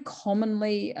they're very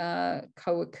commonly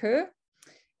co-occur.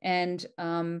 And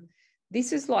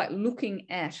this is like looking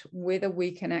at whether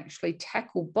we can actually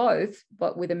tackle both,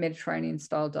 but with a Mediterranean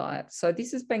style diet. So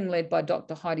this is being led by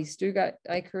Dr. Heidi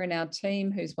Stugaker in our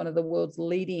team, who's one of the world's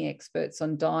leading experts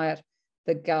on diet,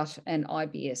 the gut and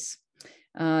IBS.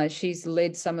 She's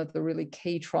led some of the really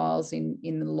key trials in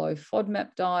the low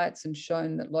FODMAP diets and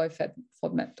shown that low fat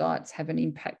FODMAP diets have an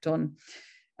impact on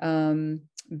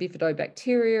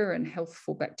bifidobacteria and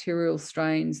healthful bacterial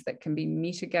strains that can be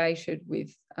mitigated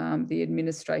with the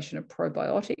administration of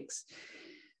probiotics.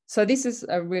 So this is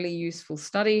a really useful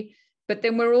study. But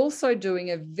then we're also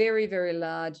doing a very, very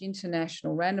large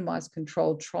international randomized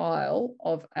controlled trial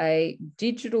of a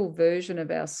digital version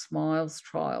of our SMILES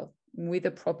trial with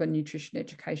a proper nutrition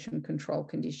education control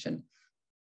condition.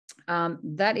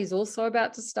 That is also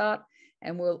about to start,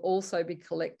 and we'll also be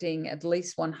collecting at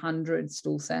least 100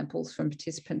 stool samples from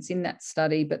participants in that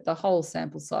study, but the whole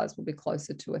sample size will be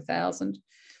closer to 1,000.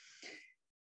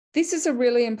 This is a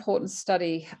really important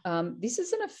study. This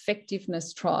is an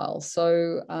effectiveness trial.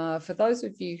 So for those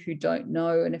of you who don't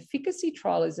know, an efficacy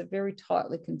trial is a very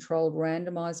tightly controlled,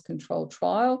 randomized controlled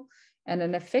trial. And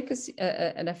an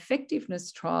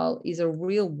effectiveness trial is a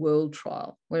real world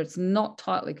trial where it's not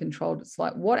tightly controlled. It's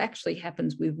like what actually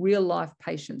happens with real life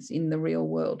patients in the real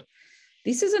world.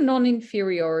 This is a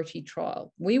non-inferiority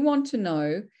trial. We want to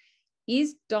know,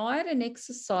 is diet and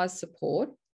exercise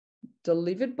support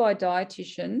delivered by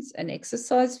dietitians and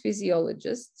exercise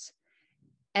physiologists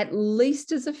at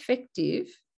least as effective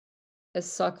as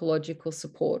psychological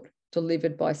support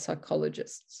delivered by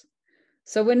psychologists?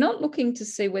 So we're not looking to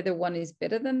see whether one is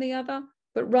better than the other,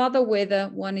 but rather whether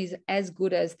one is as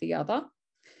good as the other,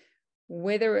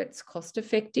 whether it's cost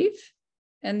effective.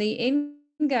 And the end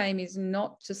game is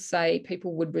not to say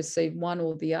people would receive one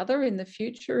or the other in the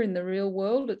future in the real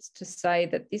world. It's to say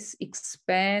that this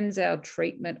expands our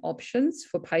treatment options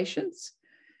for patients,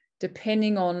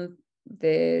 depending on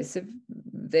their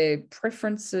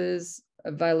preferences,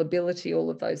 availability, all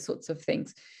of those sorts of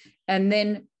things. And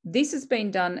then this has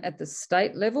been done at the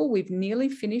state level. We've nearly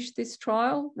finished this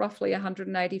trial, roughly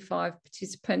 185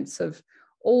 participants of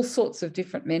all sorts of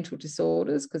different mental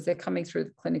disorders because they're coming through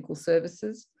the clinical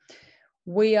services.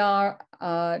 We are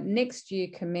next year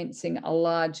commencing a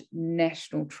large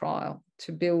national trial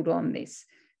to build on this.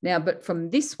 Now, but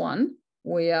from this one,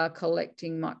 we are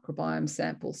collecting microbiome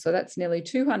samples. So that's nearly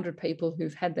 200 people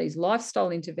who've had these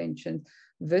lifestyle interventions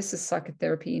versus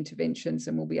psychotherapy interventions,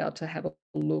 and we'll be able to have a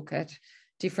look at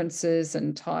differences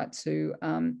and tie it to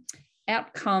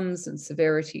outcomes and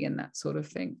severity and that sort of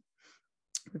thing.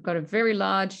 We've got a very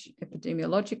large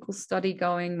epidemiological study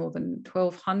going, more than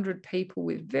 1,200 people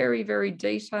with very, very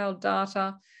detailed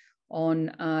data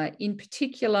on, in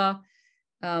particular,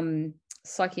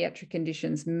 psychiatric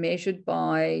conditions measured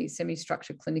by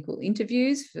semi-structured clinical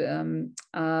interviews,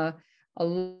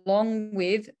 along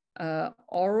with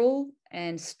oral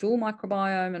and stool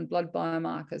microbiome and blood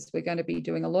biomarkers. We're going to be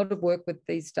doing a lot of work with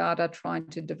these data, trying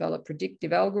to develop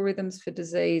predictive algorithms for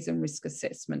disease and risk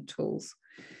assessment tools.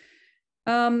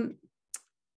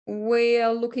 We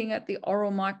are looking at the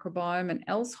oral microbiome and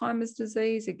Alzheimer's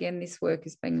disease. Again, this work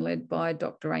is being led by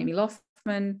Dr. Amy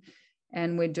Loftman,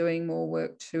 and we're doing more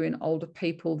work too in older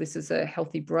people. This is a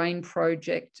healthy brain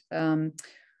project.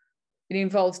 It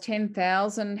involves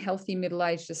 10,000 healthy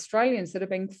middle-aged Australians that are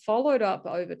being followed up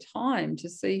over time to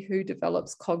see who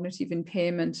develops cognitive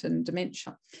impairment and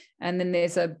dementia. And then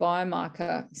there's a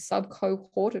biomarker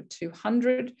sub-cohort of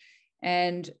 200.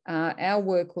 And our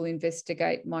work will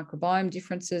investigate microbiome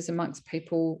differences amongst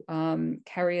people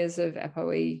carriers of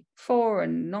ApoE4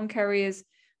 and non-carriers,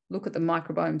 look at the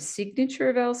microbiome signature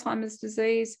of Alzheimer's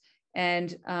disease,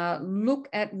 and look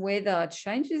at whether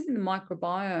changes in the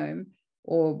microbiome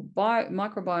or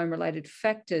microbiome-related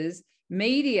factors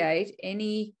mediate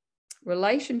any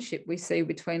relationship we see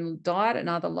between diet and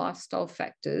other lifestyle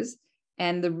factors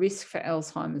and the risk for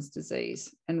Alzheimer's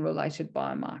disease and related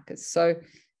biomarkers. So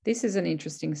this is an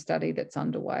interesting study that's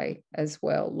underway as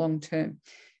well, long term.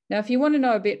 Now, if you want to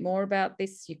know a bit more about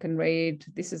this, you can read,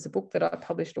 this is a book that I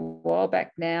published a while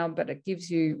back now, but it gives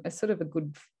you a sort of a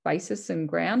good basis and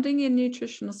grounding in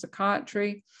nutritional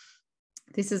psychiatry.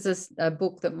 This is a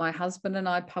book that my husband and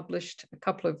I published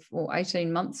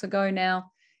 18 months ago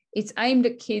now. It's aimed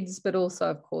at kids, but also,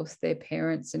 of course, their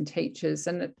parents and teachers.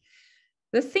 And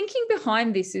the thinking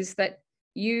behind this is that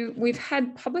we've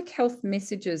had public health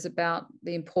messages about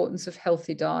the importance of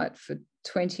healthy diet for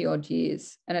 20 odd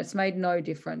years, and it's made no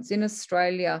difference. In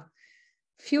Australia,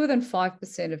 fewer than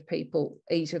 5% of people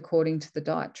eat according to the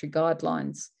dietary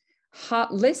guidelines.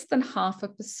 Less than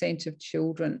 0.5% of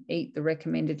children eat the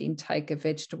recommended intake of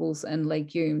vegetables and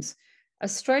legumes.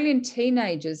 Australian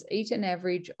teenagers eat an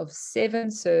average of 7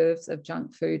 serves of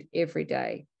junk food every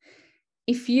day.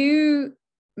 If you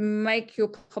make your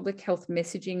public health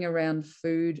messaging around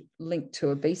food linked to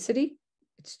obesity,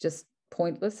 it's just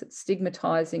pointless. It's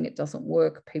stigmatizing. It doesn't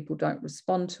work. People don't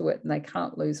respond to it, and they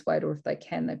can't lose weight, or if they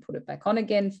can, they put it back on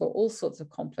again for all sorts of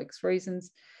complex reasons.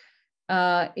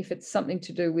 If it's something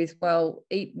to do with, well,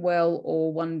 eat well,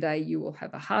 or one day you will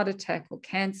have a heart attack or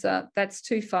cancer, that's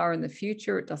too far in the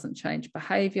future. It doesn't change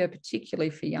behavior, particularly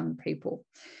for young people.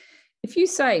 If you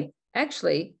say,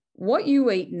 actually, what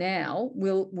you eat now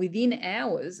will within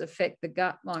hours affect the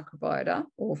gut microbiota,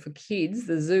 or for kids,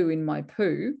 the zoo in my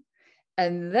poo,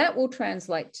 and that will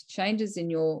translate to changes in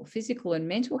your physical and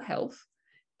mental health,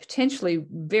 potentially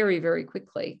very, very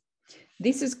quickly.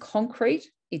 This is concrete,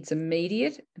 it's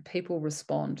immediate, and people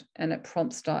respond, and it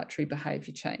prompts dietary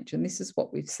behaviour change. And this is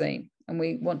what we've seen, and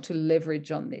we want to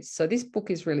leverage on this. So this book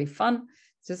is really fun.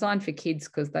 It's designed for kids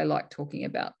because they like talking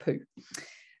about poo.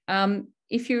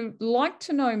 If you'd like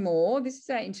to know more, this is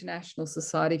our International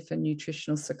Society for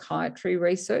Nutritional Psychiatry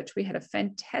Research. We had a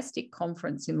fantastic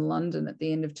conference in London at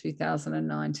the end of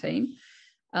 2019.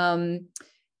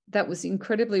 That was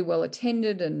incredibly well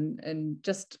attended and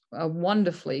just a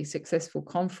wonderfully successful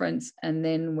conference. And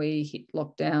then we hit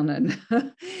lockdown.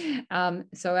 And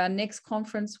so our next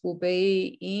conference will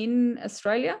be in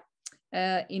Australia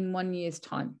in 1 year's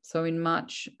time, so in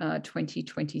March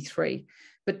 2023.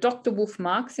 But Dr. Wolf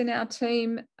Marks in our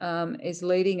team is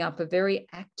leading up a very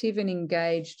active and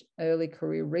engaged early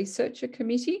career researcher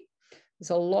committee.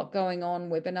 There's a lot going on,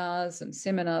 webinars and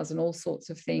seminars and all sorts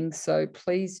of things. So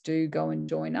please do go and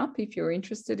join up if you're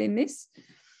interested in this.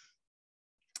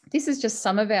 This is just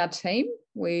some of our team.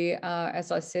 We are,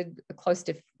 as I said, close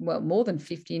to, well, more than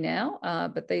 50 now,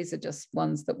 but these are just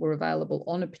ones that were available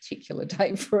on a particular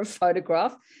day for a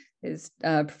photograph. There's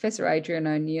Professor Adrian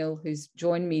O'Neill, who's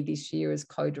joined me this year as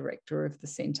co-director of the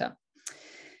centre.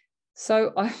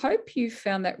 So I hope you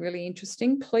found that really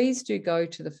interesting. Please do go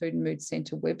to the Food and Mood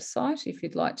Centre website if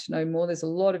you'd like to know more. There's a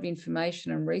lot of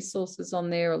information and resources on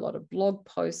there, a lot of blog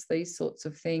posts, these sorts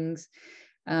of things.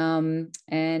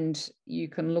 And you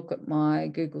can look at my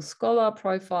Google Scholar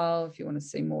profile if you want to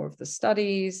see more of the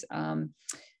studies.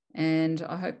 And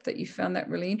I hope that you found that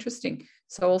really interesting.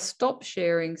 So I'll stop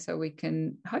sharing so we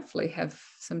can hopefully have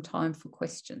some time for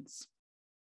questions.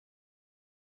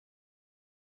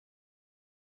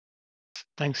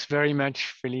 Thanks very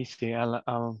much, Felice.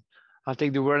 I'll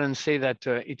take the word and say that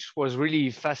it was really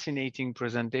fascinating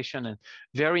presentation and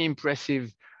very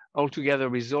impressive altogether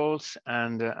results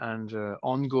and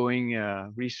ongoing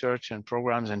research and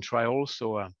programs and trials.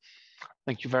 So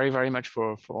thank you very, very much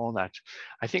for all that.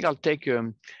 I think I'll take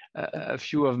a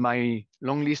few of my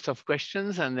long list of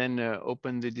questions and then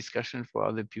open the discussion for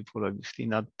other people, obviously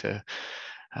not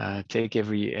take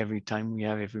every time we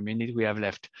have, every minute we have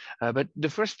left. But the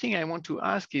first thing I want to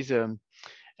ask is,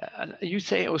 you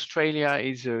say Australia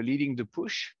is leading the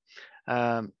push,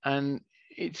 and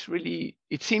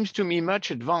it seems to me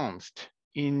much advanced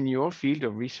in your field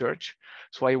of research.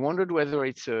 So I wondered whether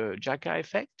it's a Jacka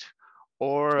effect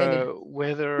or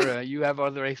whether you have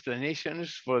other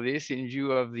explanations for this in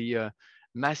view of the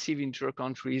massive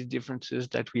inter-country differences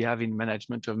that we have in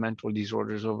management of mental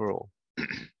disorders overall.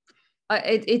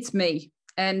 It's me.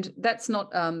 And that's not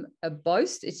a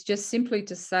boast. It's just simply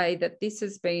to say that this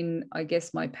has been, I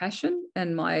guess, my passion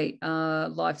and my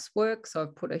life's work. So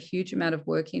I've put a huge amount of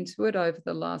work into it over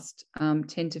the last 10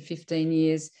 to 15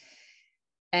 years.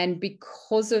 And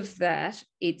because of that,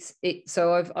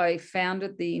 so I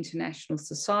founded the International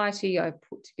Society. I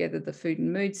put together the Food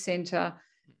and Mood Centre.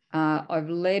 I've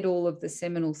led all of the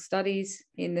seminal studies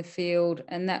in the field,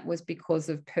 and that was because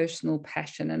of personal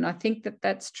passion. And I think that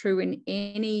that's true in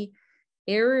any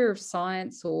area of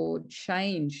science or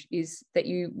change is that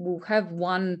you will have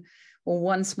one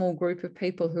small group of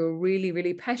people who are really,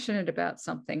 really passionate about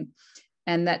something,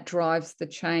 and that drives the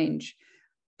change.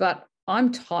 But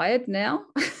I'm tired now.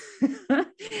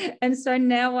 And so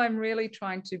now I'm really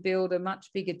trying to build a much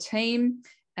bigger team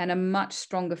and a much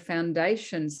stronger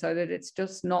foundation, so that it's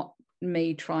just not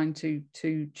me trying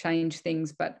to change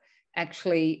things, but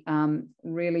actually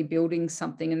really building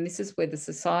something. And this is where the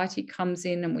society comes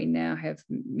in, and we now have,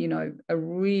 you know, a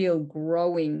real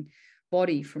growing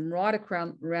body from right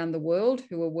around the world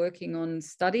who are working on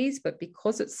studies. But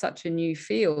because it's such a new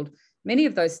field, many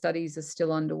of those studies are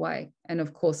still underway and,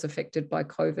 of course, affected by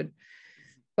COVID.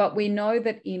 But we know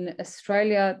that in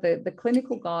Australia, the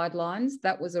clinical guidelines,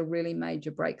 that was a really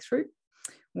major breakthrough.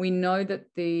 We know that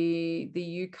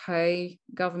the UK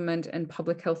government and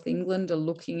Public Health England are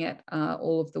looking at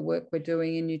all of the work we're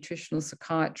doing in nutritional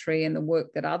psychiatry and the work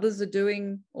that others are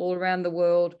doing all around the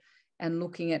world, and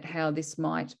looking at how this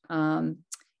might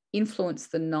influence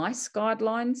the NICE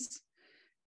guidelines.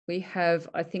 We have,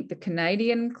 I think, the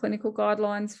Canadian clinical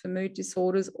guidelines for mood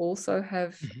disorders also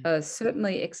have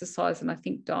certainly exercise and I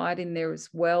think diet in there as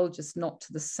well, just not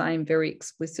to the same very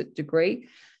explicit degree.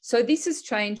 So this is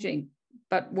changing.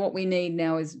 But what we need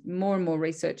now is more and more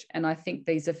research. And I think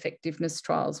these effectiveness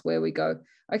trials where we go,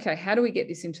 okay, how do we get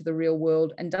this into the real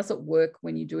world? And does it work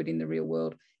when you do it in the real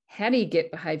world? How do you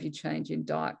get behavior change in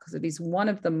diet? Because it is one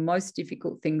of the most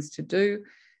difficult things to do,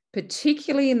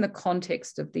 particularly in the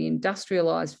context of the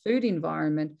industrialized food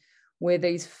environment, where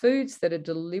these foods that are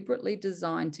deliberately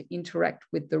designed to interact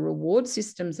with the reward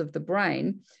systems of the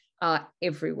brain are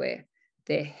everywhere.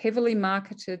 They're heavily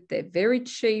marketed, they're very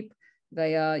cheap,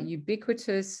 they are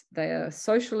ubiquitous, they are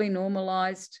socially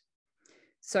normalized.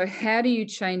 So how do you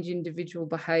change individual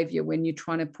behavior when you're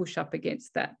trying to push up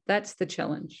against that? That's the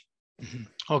challenge.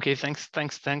 Okay, thanks.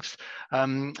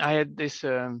 I had this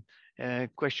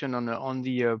question on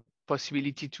the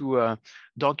possibility to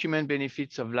document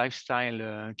benefits of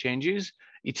lifestyle changes.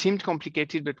 It seemed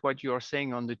complicated, but what you are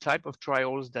saying on the type of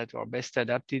trials that are best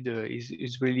adapted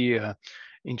is really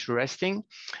interesting.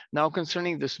 Now,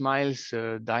 concerning the SMILES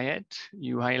diet,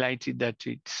 you highlighted that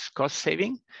it's cost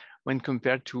saving when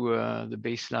compared to the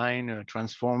baseline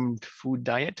transformed food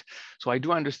diet. So I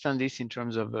do understand this in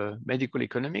terms of medical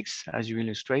economics, as you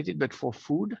illustrated, but for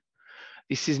food,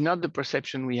 this is not the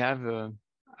perception we have,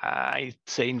 I'd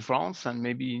say, in France and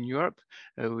maybe in Europe.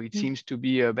 It seems to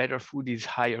be better food is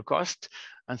higher cost.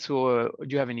 And so do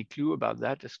you have any clue about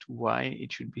that as to why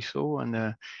it should be so?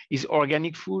 And is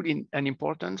organic food an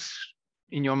importance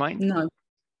in your mind?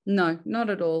 No, not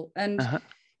at all. And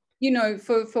you know,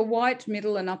 for white,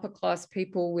 middle and upper class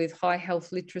people with high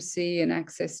health literacy and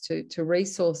access to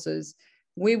resources,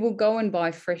 we will go and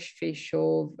buy fresh fish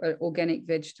or organic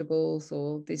vegetables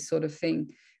or this sort of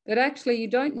thing. But actually, you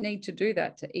don't need to do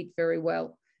that to eat very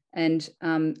well. And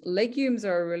legumes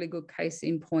are a really good case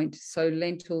in point. So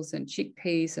lentils and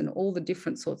chickpeas and all the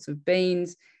different sorts of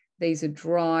beans, these are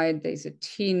dried, these are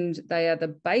tinned. They are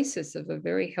the basis of a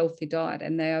very healthy diet,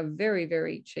 and they are very,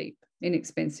 very cheap,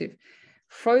 inexpensive.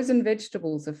 Frozen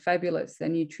vegetables are fabulous. They're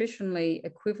nutritionally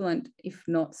equivalent, if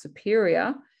not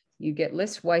superior. You get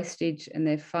less wastage and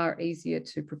they're far easier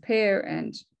to prepare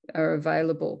and are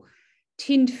available.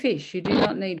 Tinned fish, you do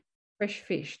not need fresh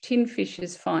fish. Tinned fish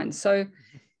is fine. So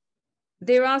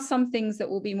there are some things that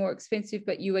will be more expensive,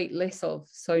 but you eat less of.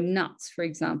 So nuts, for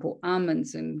example,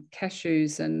 almonds and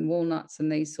cashews and walnuts and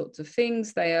these sorts of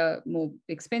things, they are more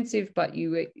expensive, but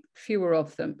you eat fewer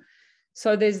of them.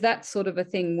 So there's that sort of a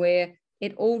thing where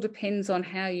it all depends on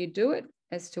how you do it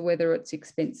as to whether it's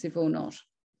expensive or not.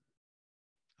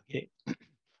 Okay,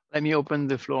 let me open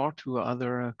the floor to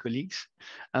other colleagues.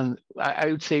 And I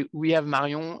would say we have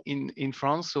Marion in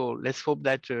France, so let's hope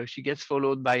that she gets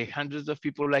followed by hundreds of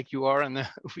people like you are, and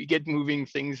we get moving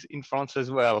things in France as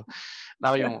well.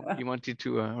 Marion, you wanted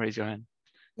to raise your hand.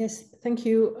 Yes, thank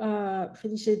you,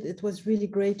 Felice. It was really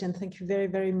great, and thank you very,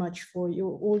 very much for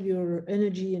all your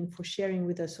energy and for sharing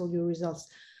with us all your results.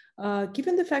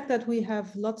 Given the fact that we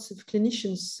have lots of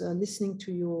clinicians listening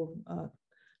to your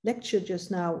lecture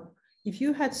just now, if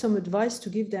you had some advice to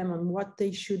give them on what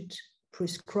they should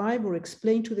prescribe or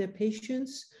explain to their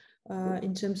patients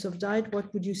in terms of diet,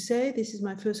 what would you say? This is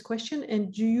my first question.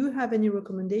 And do you have any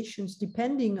recommendations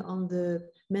depending on the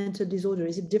mental disorder?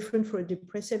 Is it different for a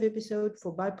depressive episode,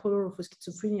 for bipolar, or for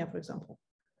schizophrenia, for example?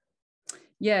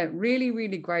 Yeah, really,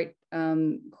 really great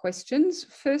questions.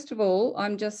 First of all,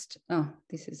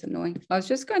 this is annoying. I was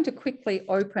just going to quickly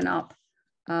open up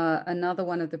another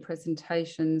one of the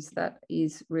presentations that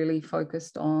is really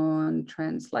focused on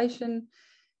translation.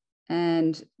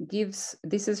 and gives,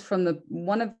 this is from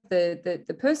one of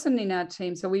the person in our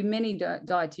team. So we many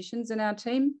dietitians in our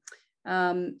team,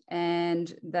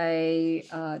 and they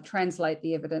translate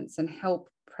the evidence and help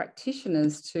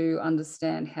practitioners to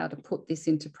understand how to put this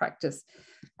into practice.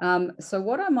 So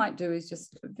what I might do is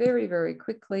just very, very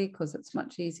quickly, because it's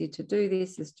much easier to do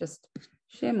this, is just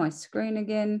share my screen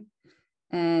again.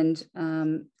 And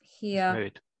here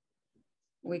Great.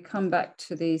 we come back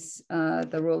to this,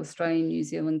 the Royal Australian New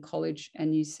Zealand College,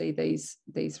 and you see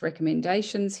these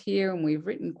recommendations here, and we've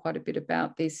written quite a bit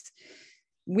about this.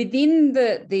 Within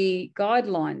the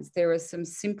guidelines, there are some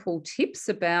simple tips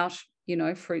about, you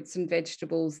know, fruits and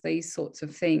vegetables, these sorts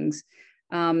of things.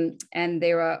 And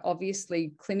there are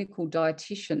obviously clinical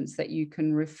dietitians that you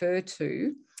can refer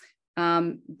to.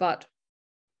 But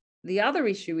the other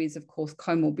issue is, of course,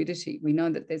 comorbidity. We know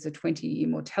that there's a 20-year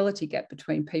mortality gap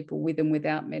between people with and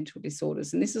without mental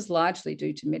disorders, and this is largely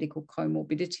due to medical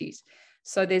comorbidities.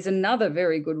 So there's another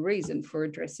very good reason for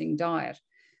addressing diet.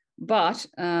 But,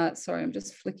 sorry, I'm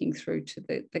just flicking through to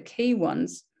the key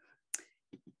ones.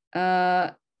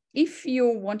 If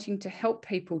you're wanting to help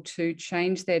people to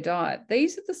change their diet,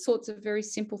 these are the sorts of very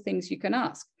simple things you can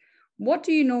ask. What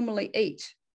do you normally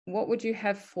eat? What would you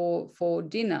have for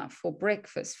dinner, for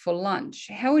breakfast, for lunch?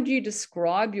 How would you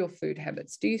describe your food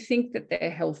habits? Do you think that they're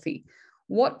healthy?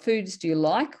 What foods do you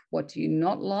like? What do you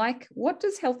not like? What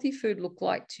does healthy food look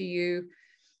like to you?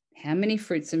 How many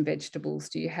fruits and vegetables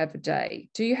do you have a day?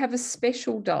 Do you have a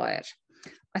special diet?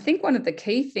 I think one of the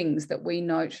key things that we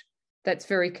note that's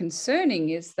very concerning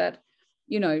is that,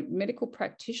 you know, medical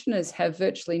practitioners have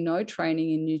virtually no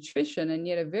training in nutrition, and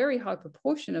yet a very high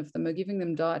proportion of them are giving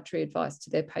them dietary advice to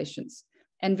their patients.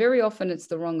 And very often it's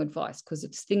the wrong advice, because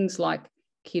it's things like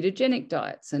ketogenic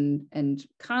diets and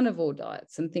carnivore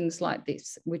diets and things like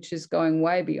this, which is going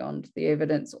way beyond the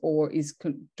evidence or is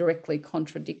directly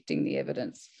contradicting the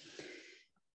evidence.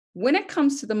 When it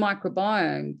comes to the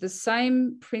microbiome, the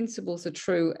same principles are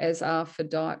true as are for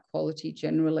diet quality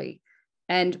generally.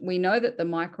 And we know that the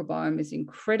microbiome is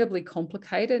incredibly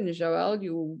complicated. And Joël,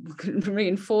 you will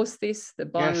reinforce this, the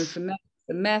bioinformatics,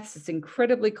 the maths, it's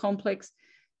incredibly complex.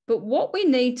 But what we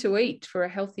need to eat for a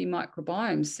healthy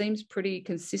microbiome seems pretty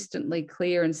consistently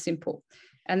clear and simple.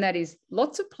 And that is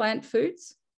lots of plant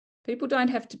foods. People don't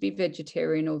have to be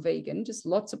vegetarian or vegan, just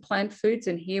lots of plant foods.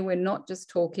 And here we're not just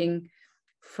talking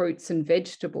fruits and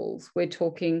vegetables. We're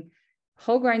talking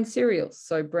whole grain cereals,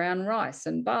 so brown rice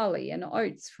and barley and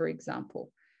oats, for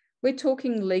example. We're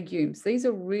talking legumes. These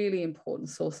are really important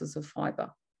sources of fiber.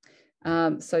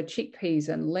 So chickpeas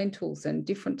and lentils and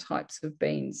different types of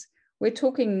beans. We're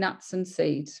talking nuts and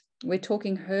seeds. We're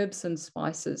talking herbs and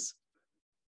spices,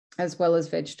 as well as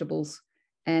vegetables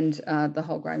and the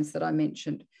whole grains that I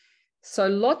mentioned. So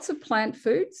lots of plant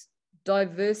foods,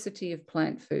 diversity of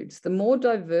plant foods. The more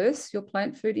diverse your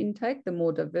plant food intake, the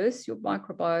more diverse your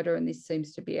microbiota, and this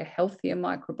seems to be a healthier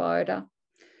microbiota.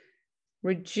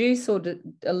 Reduce or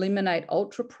eliminate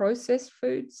ultra-processed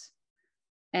foods.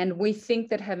 And we think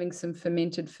that having some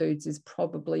fermented foods is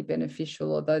probably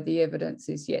beneficial, although the evidence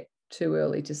is yet too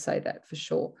early to say that for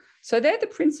sure. So they're the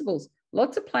principles.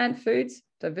 Lots of plant foods,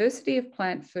 diversity of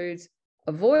plant foods,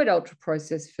 avoid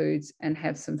ultra-processed foods, and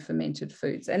have some fermented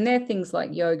foods. And they're things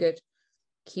like yogurt,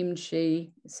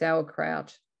 kimchi,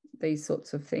 sauerkraut, these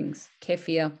sorts of things,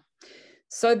 kefir.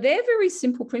 So they're very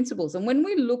simple principles. And when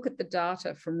we look at the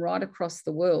data from right across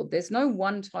the world, there's no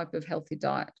one type of healthy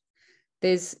diet.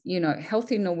 There's, you know,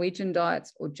 healthy Norwegian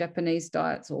diets or Japanese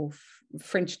diets or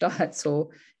French diets or,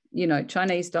 you know,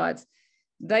 Chinese diets.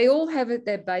 They all have at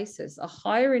their basis a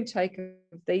higher intake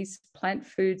of these plant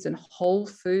foods and whole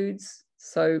foods.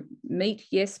 So meat,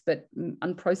 yes, but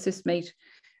unprocessed meat,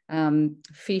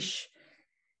 fish,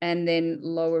 and then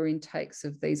lower intakes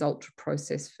of these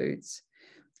ultra-processed foods.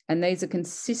 And these are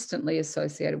consistently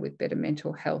associated with better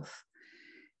mental health.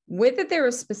 Whether there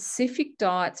are specific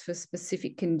diets for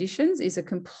specific conditions is a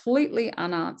completely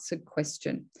unanswered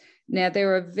question. Now,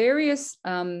 there are various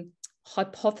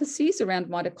hypotheses around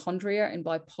mitochondria and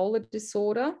bipolar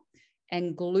disorder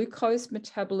and glucose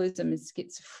metabolism in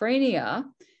schizophrenia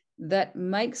that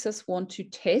makes us want to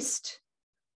test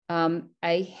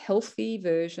a healthy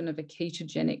version of a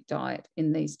ketogenic diet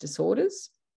in these disorders.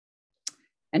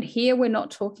 And here we're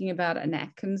not talking about an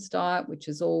Atkins diet, which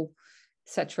is all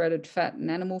saturated fat and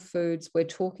animal foods. We're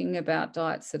talking about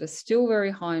diets that are still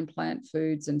very high in plant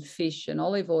foods and fish and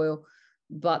olive oil,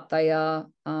 but they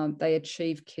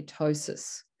achieve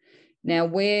ketosis. Now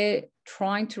we're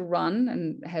trying to run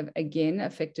and have again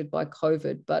affected by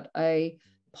COVID, but a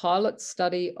pilot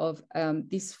study of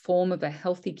this form of a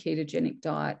healthy ketogenic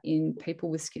diet in people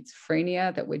with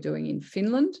schizophrenia that we're doing in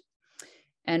Finland.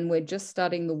 and we're just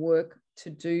starting the work to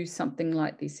do something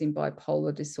like this in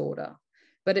bipolar disorder.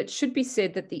 But it should be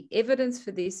said that the evidence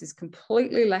for this is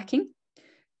completely lacking.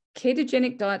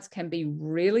 Ketogenic diets can be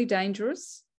really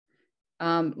dangerous.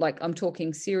 Like I'm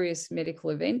talking serious medical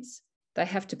events. They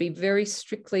have to be very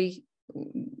strictly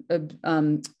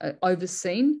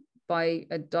overseen by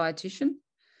a dietitian.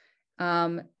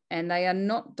 And they are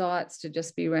not diets to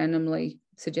just be randomly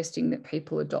suggesting that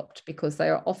people adopt, because they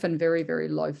are often very, very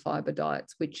low fiber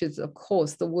diets, which is, of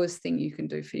course, the worst thing you can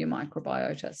do for your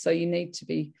microbiota. So you need to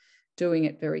be doing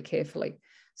it very carefully.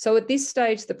 So at this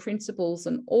stage, the principles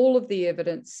and all of the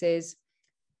evidence says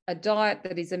a diet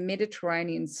that is a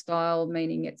Mediterranean style,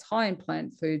 meaning it's high in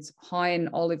plant foods, high in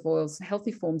olive oils,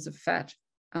 healthy forms of fat,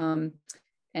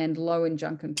 and low in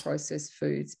junk and processed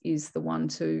foods is the one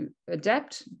to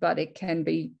adapt, but it can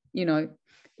be, you know,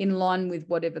 in line with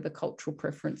whatever the cultural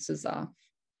preferences are.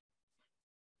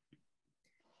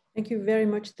 Thank you very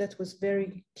much. That was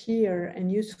very clear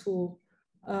and useful.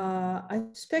 I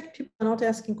suspect people are not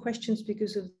asking questions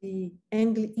because of the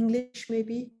English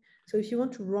maybe. So if you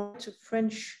want to write a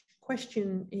French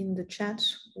question in the chat,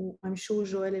 I'm sure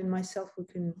Joël and myself, we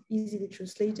can easily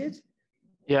translate it.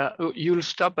 Yeah, you'll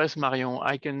stop us, Marion.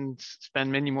 I can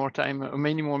spend many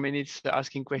more minutes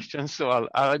asking questions, so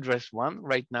I'll address one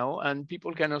right now, and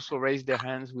people can also raise their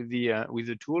hands with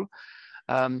the tool.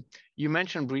 You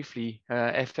mentioned briefly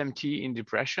FMT in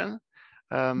depression,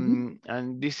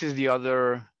 and this is the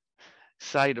other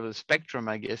side of the spectrum,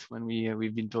 I guess, when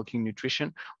we've been talking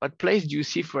nutrition. What place do you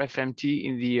see for FMT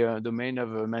in the domain of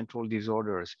mental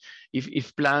disorders?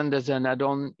 If planned as an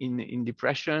add-on in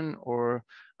depression, or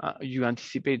you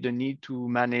anticipate the need to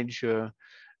manage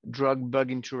drug-bug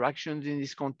interactions in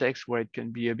this context where it can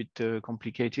be a bit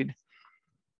complicated?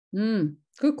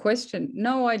 Good question.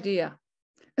 No idea.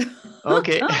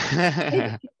 Okay.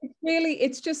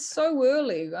 It's just so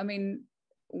early. I mean,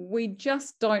 we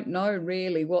just don't know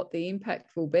really what the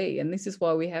impact will be. And this is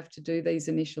why we have to do these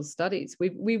initial studies.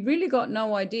 We've really got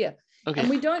no idea. Okay. And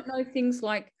we don't know things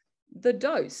like the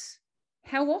dose.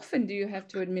 How often do you have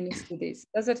to administer this?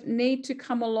 Does it need to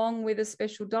come along with a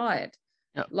special diet?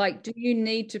 Yep. Like, do you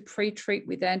need to pre-treat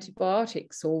with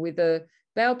antibiotics or with a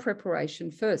bowel preparation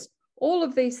first? All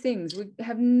of these things, we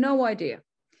have no idea.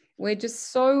 We're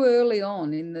just so early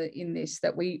on in this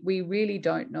that we really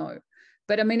don't know.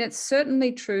 But I mean, it's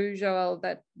certainly true, Joël,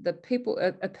 that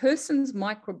a person's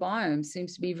microbiome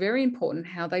seems to be very important,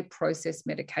 how they process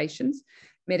medications.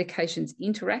 Medications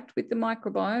interact with the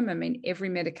microbiome. I mean, every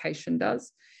medication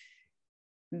does.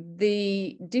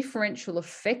 The differential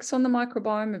effects on the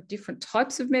microbiome of different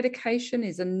types of medication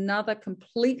is another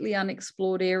completely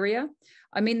unexplored area.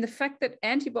 I mean, the fact that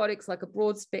antibiotics, like a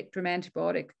broad spectrum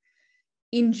antibiotic,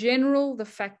 in general, the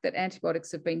fact that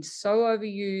antibiotics have been so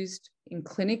overused in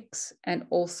clinics and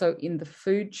also in the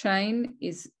food chain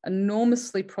is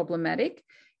enormously problematic.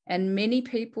 And many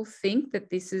people think that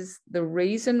this is the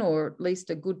reason, or at least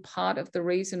a good part of the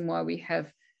reason, why we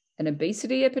have an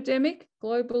obesity epidemic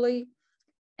globally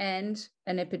and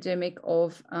an epidemic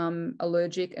of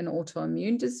allergic and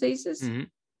autoimmune diseases,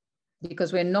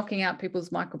 because we're knocking out people's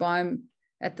microbiome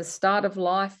at the start of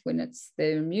life when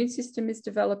their immune system is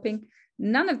developing.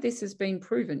 None of this has been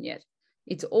proven yet.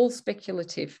 It's all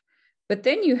speculative. But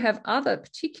then you have other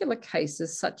particular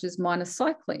cases such as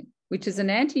minocycline, which is an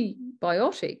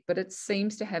antibiotic, but it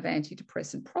seems to have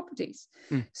antidepressant properties.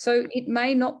 So it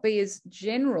may not be as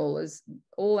general as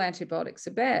all antibiotics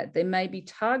are bad. There may be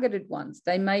targeted ones.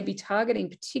 They may be targeting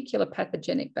particular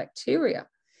pathogenic bacteria.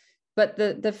 But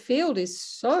the field is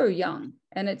so young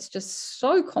and it's just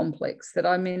so complex that,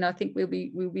 I mean, I think we'll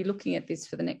be looking at this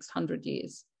for the next 100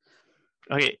 years.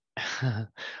 Okay.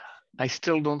 I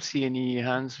still don't see any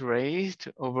hands raised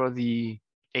over the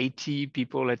 80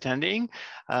 people attending.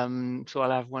 So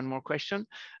I'll have one more question.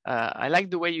 I like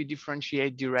the way you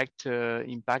differentiate direct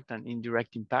impact and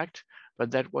indirect impact,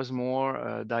 but that was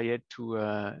more diet to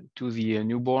the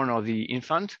newborn or the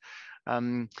infant.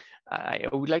 I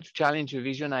would like to challenge a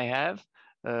vision I have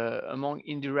among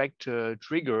indirect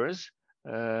triggers.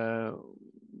 I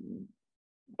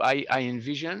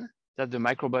envision that the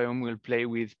microbiome will play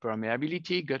with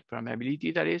permeability, gut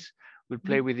permeability, that is, will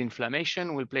play with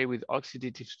inflammation, will play with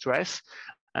oxidative stress.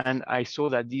 And I saw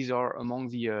that these are among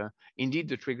the, indeed,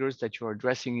 the triggers that you're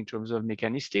addressing in terms of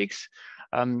mechanistics.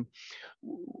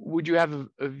 Would you have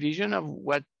a vision of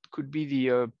what could be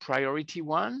the priority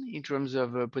one in terms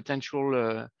of a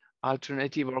potential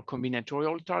alternative or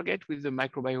combinatorial target with the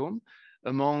microbiome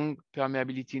among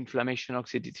permeability, inflammation,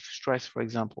 oxidative stress, for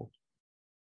example?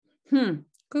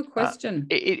 Good question.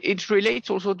 It relates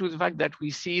also to the fact that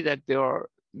we see that there are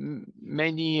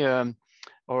many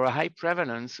or a high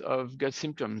prevalence of gut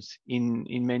symptoms in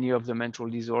many of the mental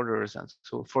disorders. And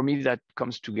so for me, that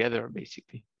comes together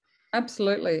basically.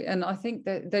 Absolutely. And I think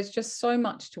that there's just so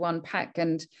much to unpack.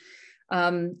 And,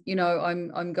 you know,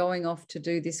 I'm going off to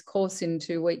do this course in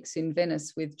 2 weeks in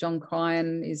Venice with John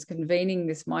Cryan is convening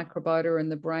this microbiota and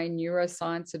the brain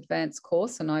neuroscience advanced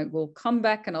course. And I will come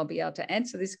back and I'll be able to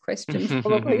answer this question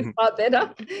probably far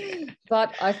better.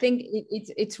 But I think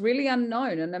it's really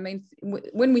unknown. And I mean,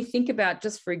 when we think about,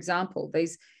 just for example,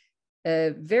 these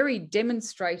very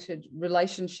demonstrated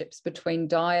relationships between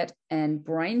diet and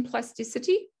brain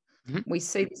plasticity, we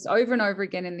see this over and over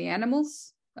again in the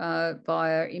animals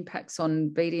via impacts on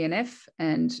BDNF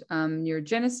and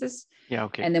neurogenesis. Yeah,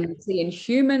 okay. And then we see in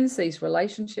humans these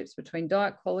relationships between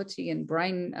diet quality and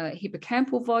brain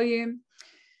hippocampal volume.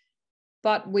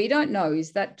 But we don't know,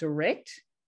 is that direct?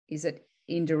 Is it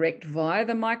indirect via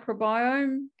the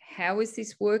microbiome? How is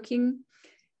this working?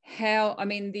 I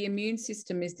mean, the immune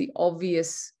system is the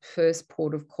obvious first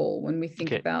port of call when we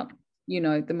think about, you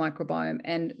know, the microbiome,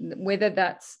 and whether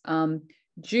that's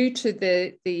due to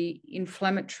the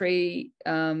inflammatory,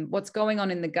 what's going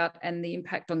on in the gut and the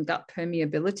impact on gut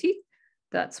permeability.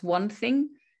 That's one thing,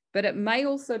 but it may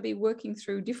also be working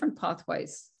through different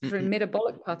pathways, through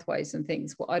metabolic pathways and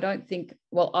things.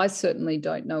 Well, I certainly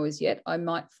don't know as yet. I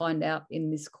might find out in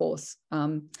this course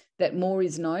that more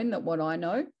is known than what I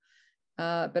know.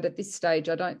 But at this stage,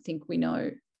 I don't think we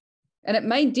know. And it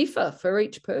may differ for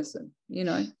each person, you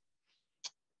know.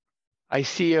 I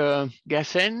see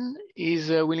Gassen is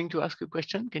willing to ask a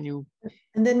question. Can you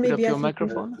and then maybe put up your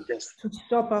microphone? Yes. To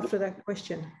stop after that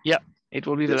question. Yeah, it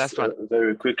will be the last one.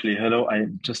 Very quickly. Hello,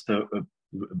 I'm just a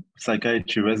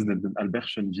psychiatry resident in Albert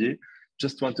Chenevier.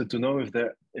 Just wanted to know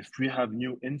if we have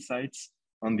new insights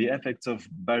on the effects of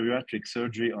bariatric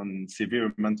surgery on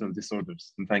severe mental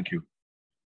disorders. And thank you.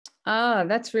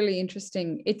 That's really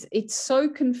interesting. It's so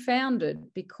confounded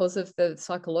because of the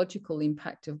psychological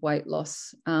impact of weight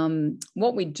loss.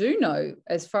 What we do know,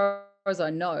 as far as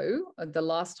I know, the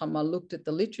last time I looked at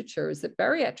the literature, is that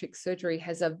bariatric surgery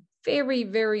has a very,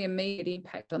 very immediate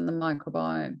impact on the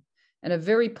microbiome, and a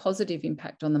very positive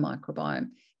impact on the microbiome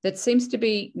that seems to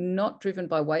be not driven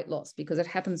by weight loss, because it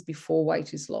happens before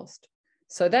weight is lost.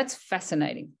 So that's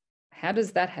fascinating. How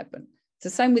does that happen? It's the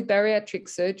same with bariatric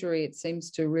surgery. It seems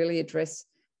to really address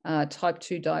type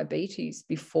 2 diabetes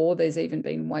before there's even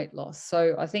been weight loss.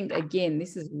 So I think, again,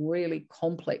 this is really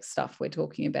complex stuff we're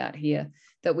talking about here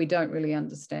that we don't really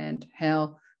understand.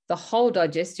 How the whole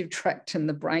digestive tract and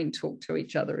the brain talk to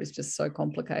each other is just so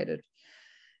complicated.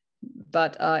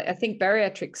 But I think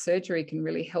bariatric surgery can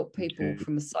really help people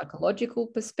from a psychological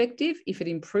perspective. If it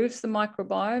improves the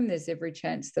microbiome, there's every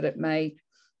chance that it may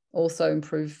also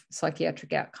improve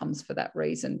psychiatric outcomes for that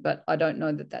reason. But I don't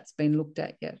know that that's been looked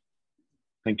at yet.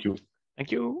 Thank you.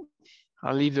 Thank you.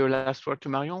 I'll leave the last word to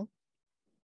Marion.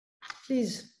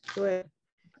 Please, go ahead.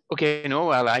 Okay, no,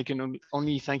 well, I can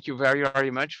only thank you very, very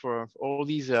much for all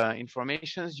these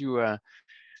informations you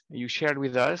shared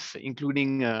with us,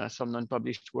 including some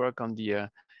non-published work on the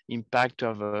impact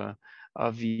of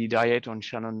the diet on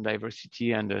Shannon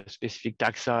diversity and the specific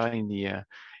taxa in the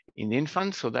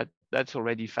infants. So that's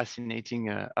already fascinating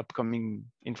upcoming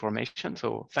information.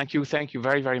 So thank you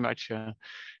very, very much,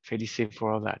 Felice,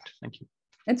 for all that. Thank you.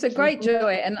 It's a great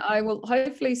joy, and I will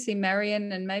hopefully see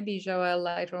Marion and maybe Joël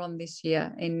later on this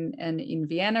year in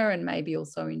Vienna, and maybe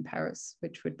also in Paris,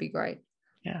 which would be great.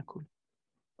 Yeah, cool.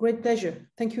 Great pleasure.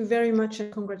 Thank you very much,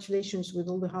 and congratulations with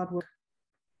all the hard work.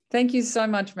 Thank you so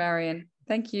much, Marion.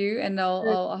 Thank you, and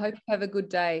I hope you have a good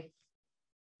day.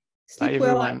 Sleep Bye,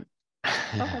 well. everyone.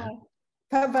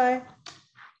 Bye-bye. Bye-bye.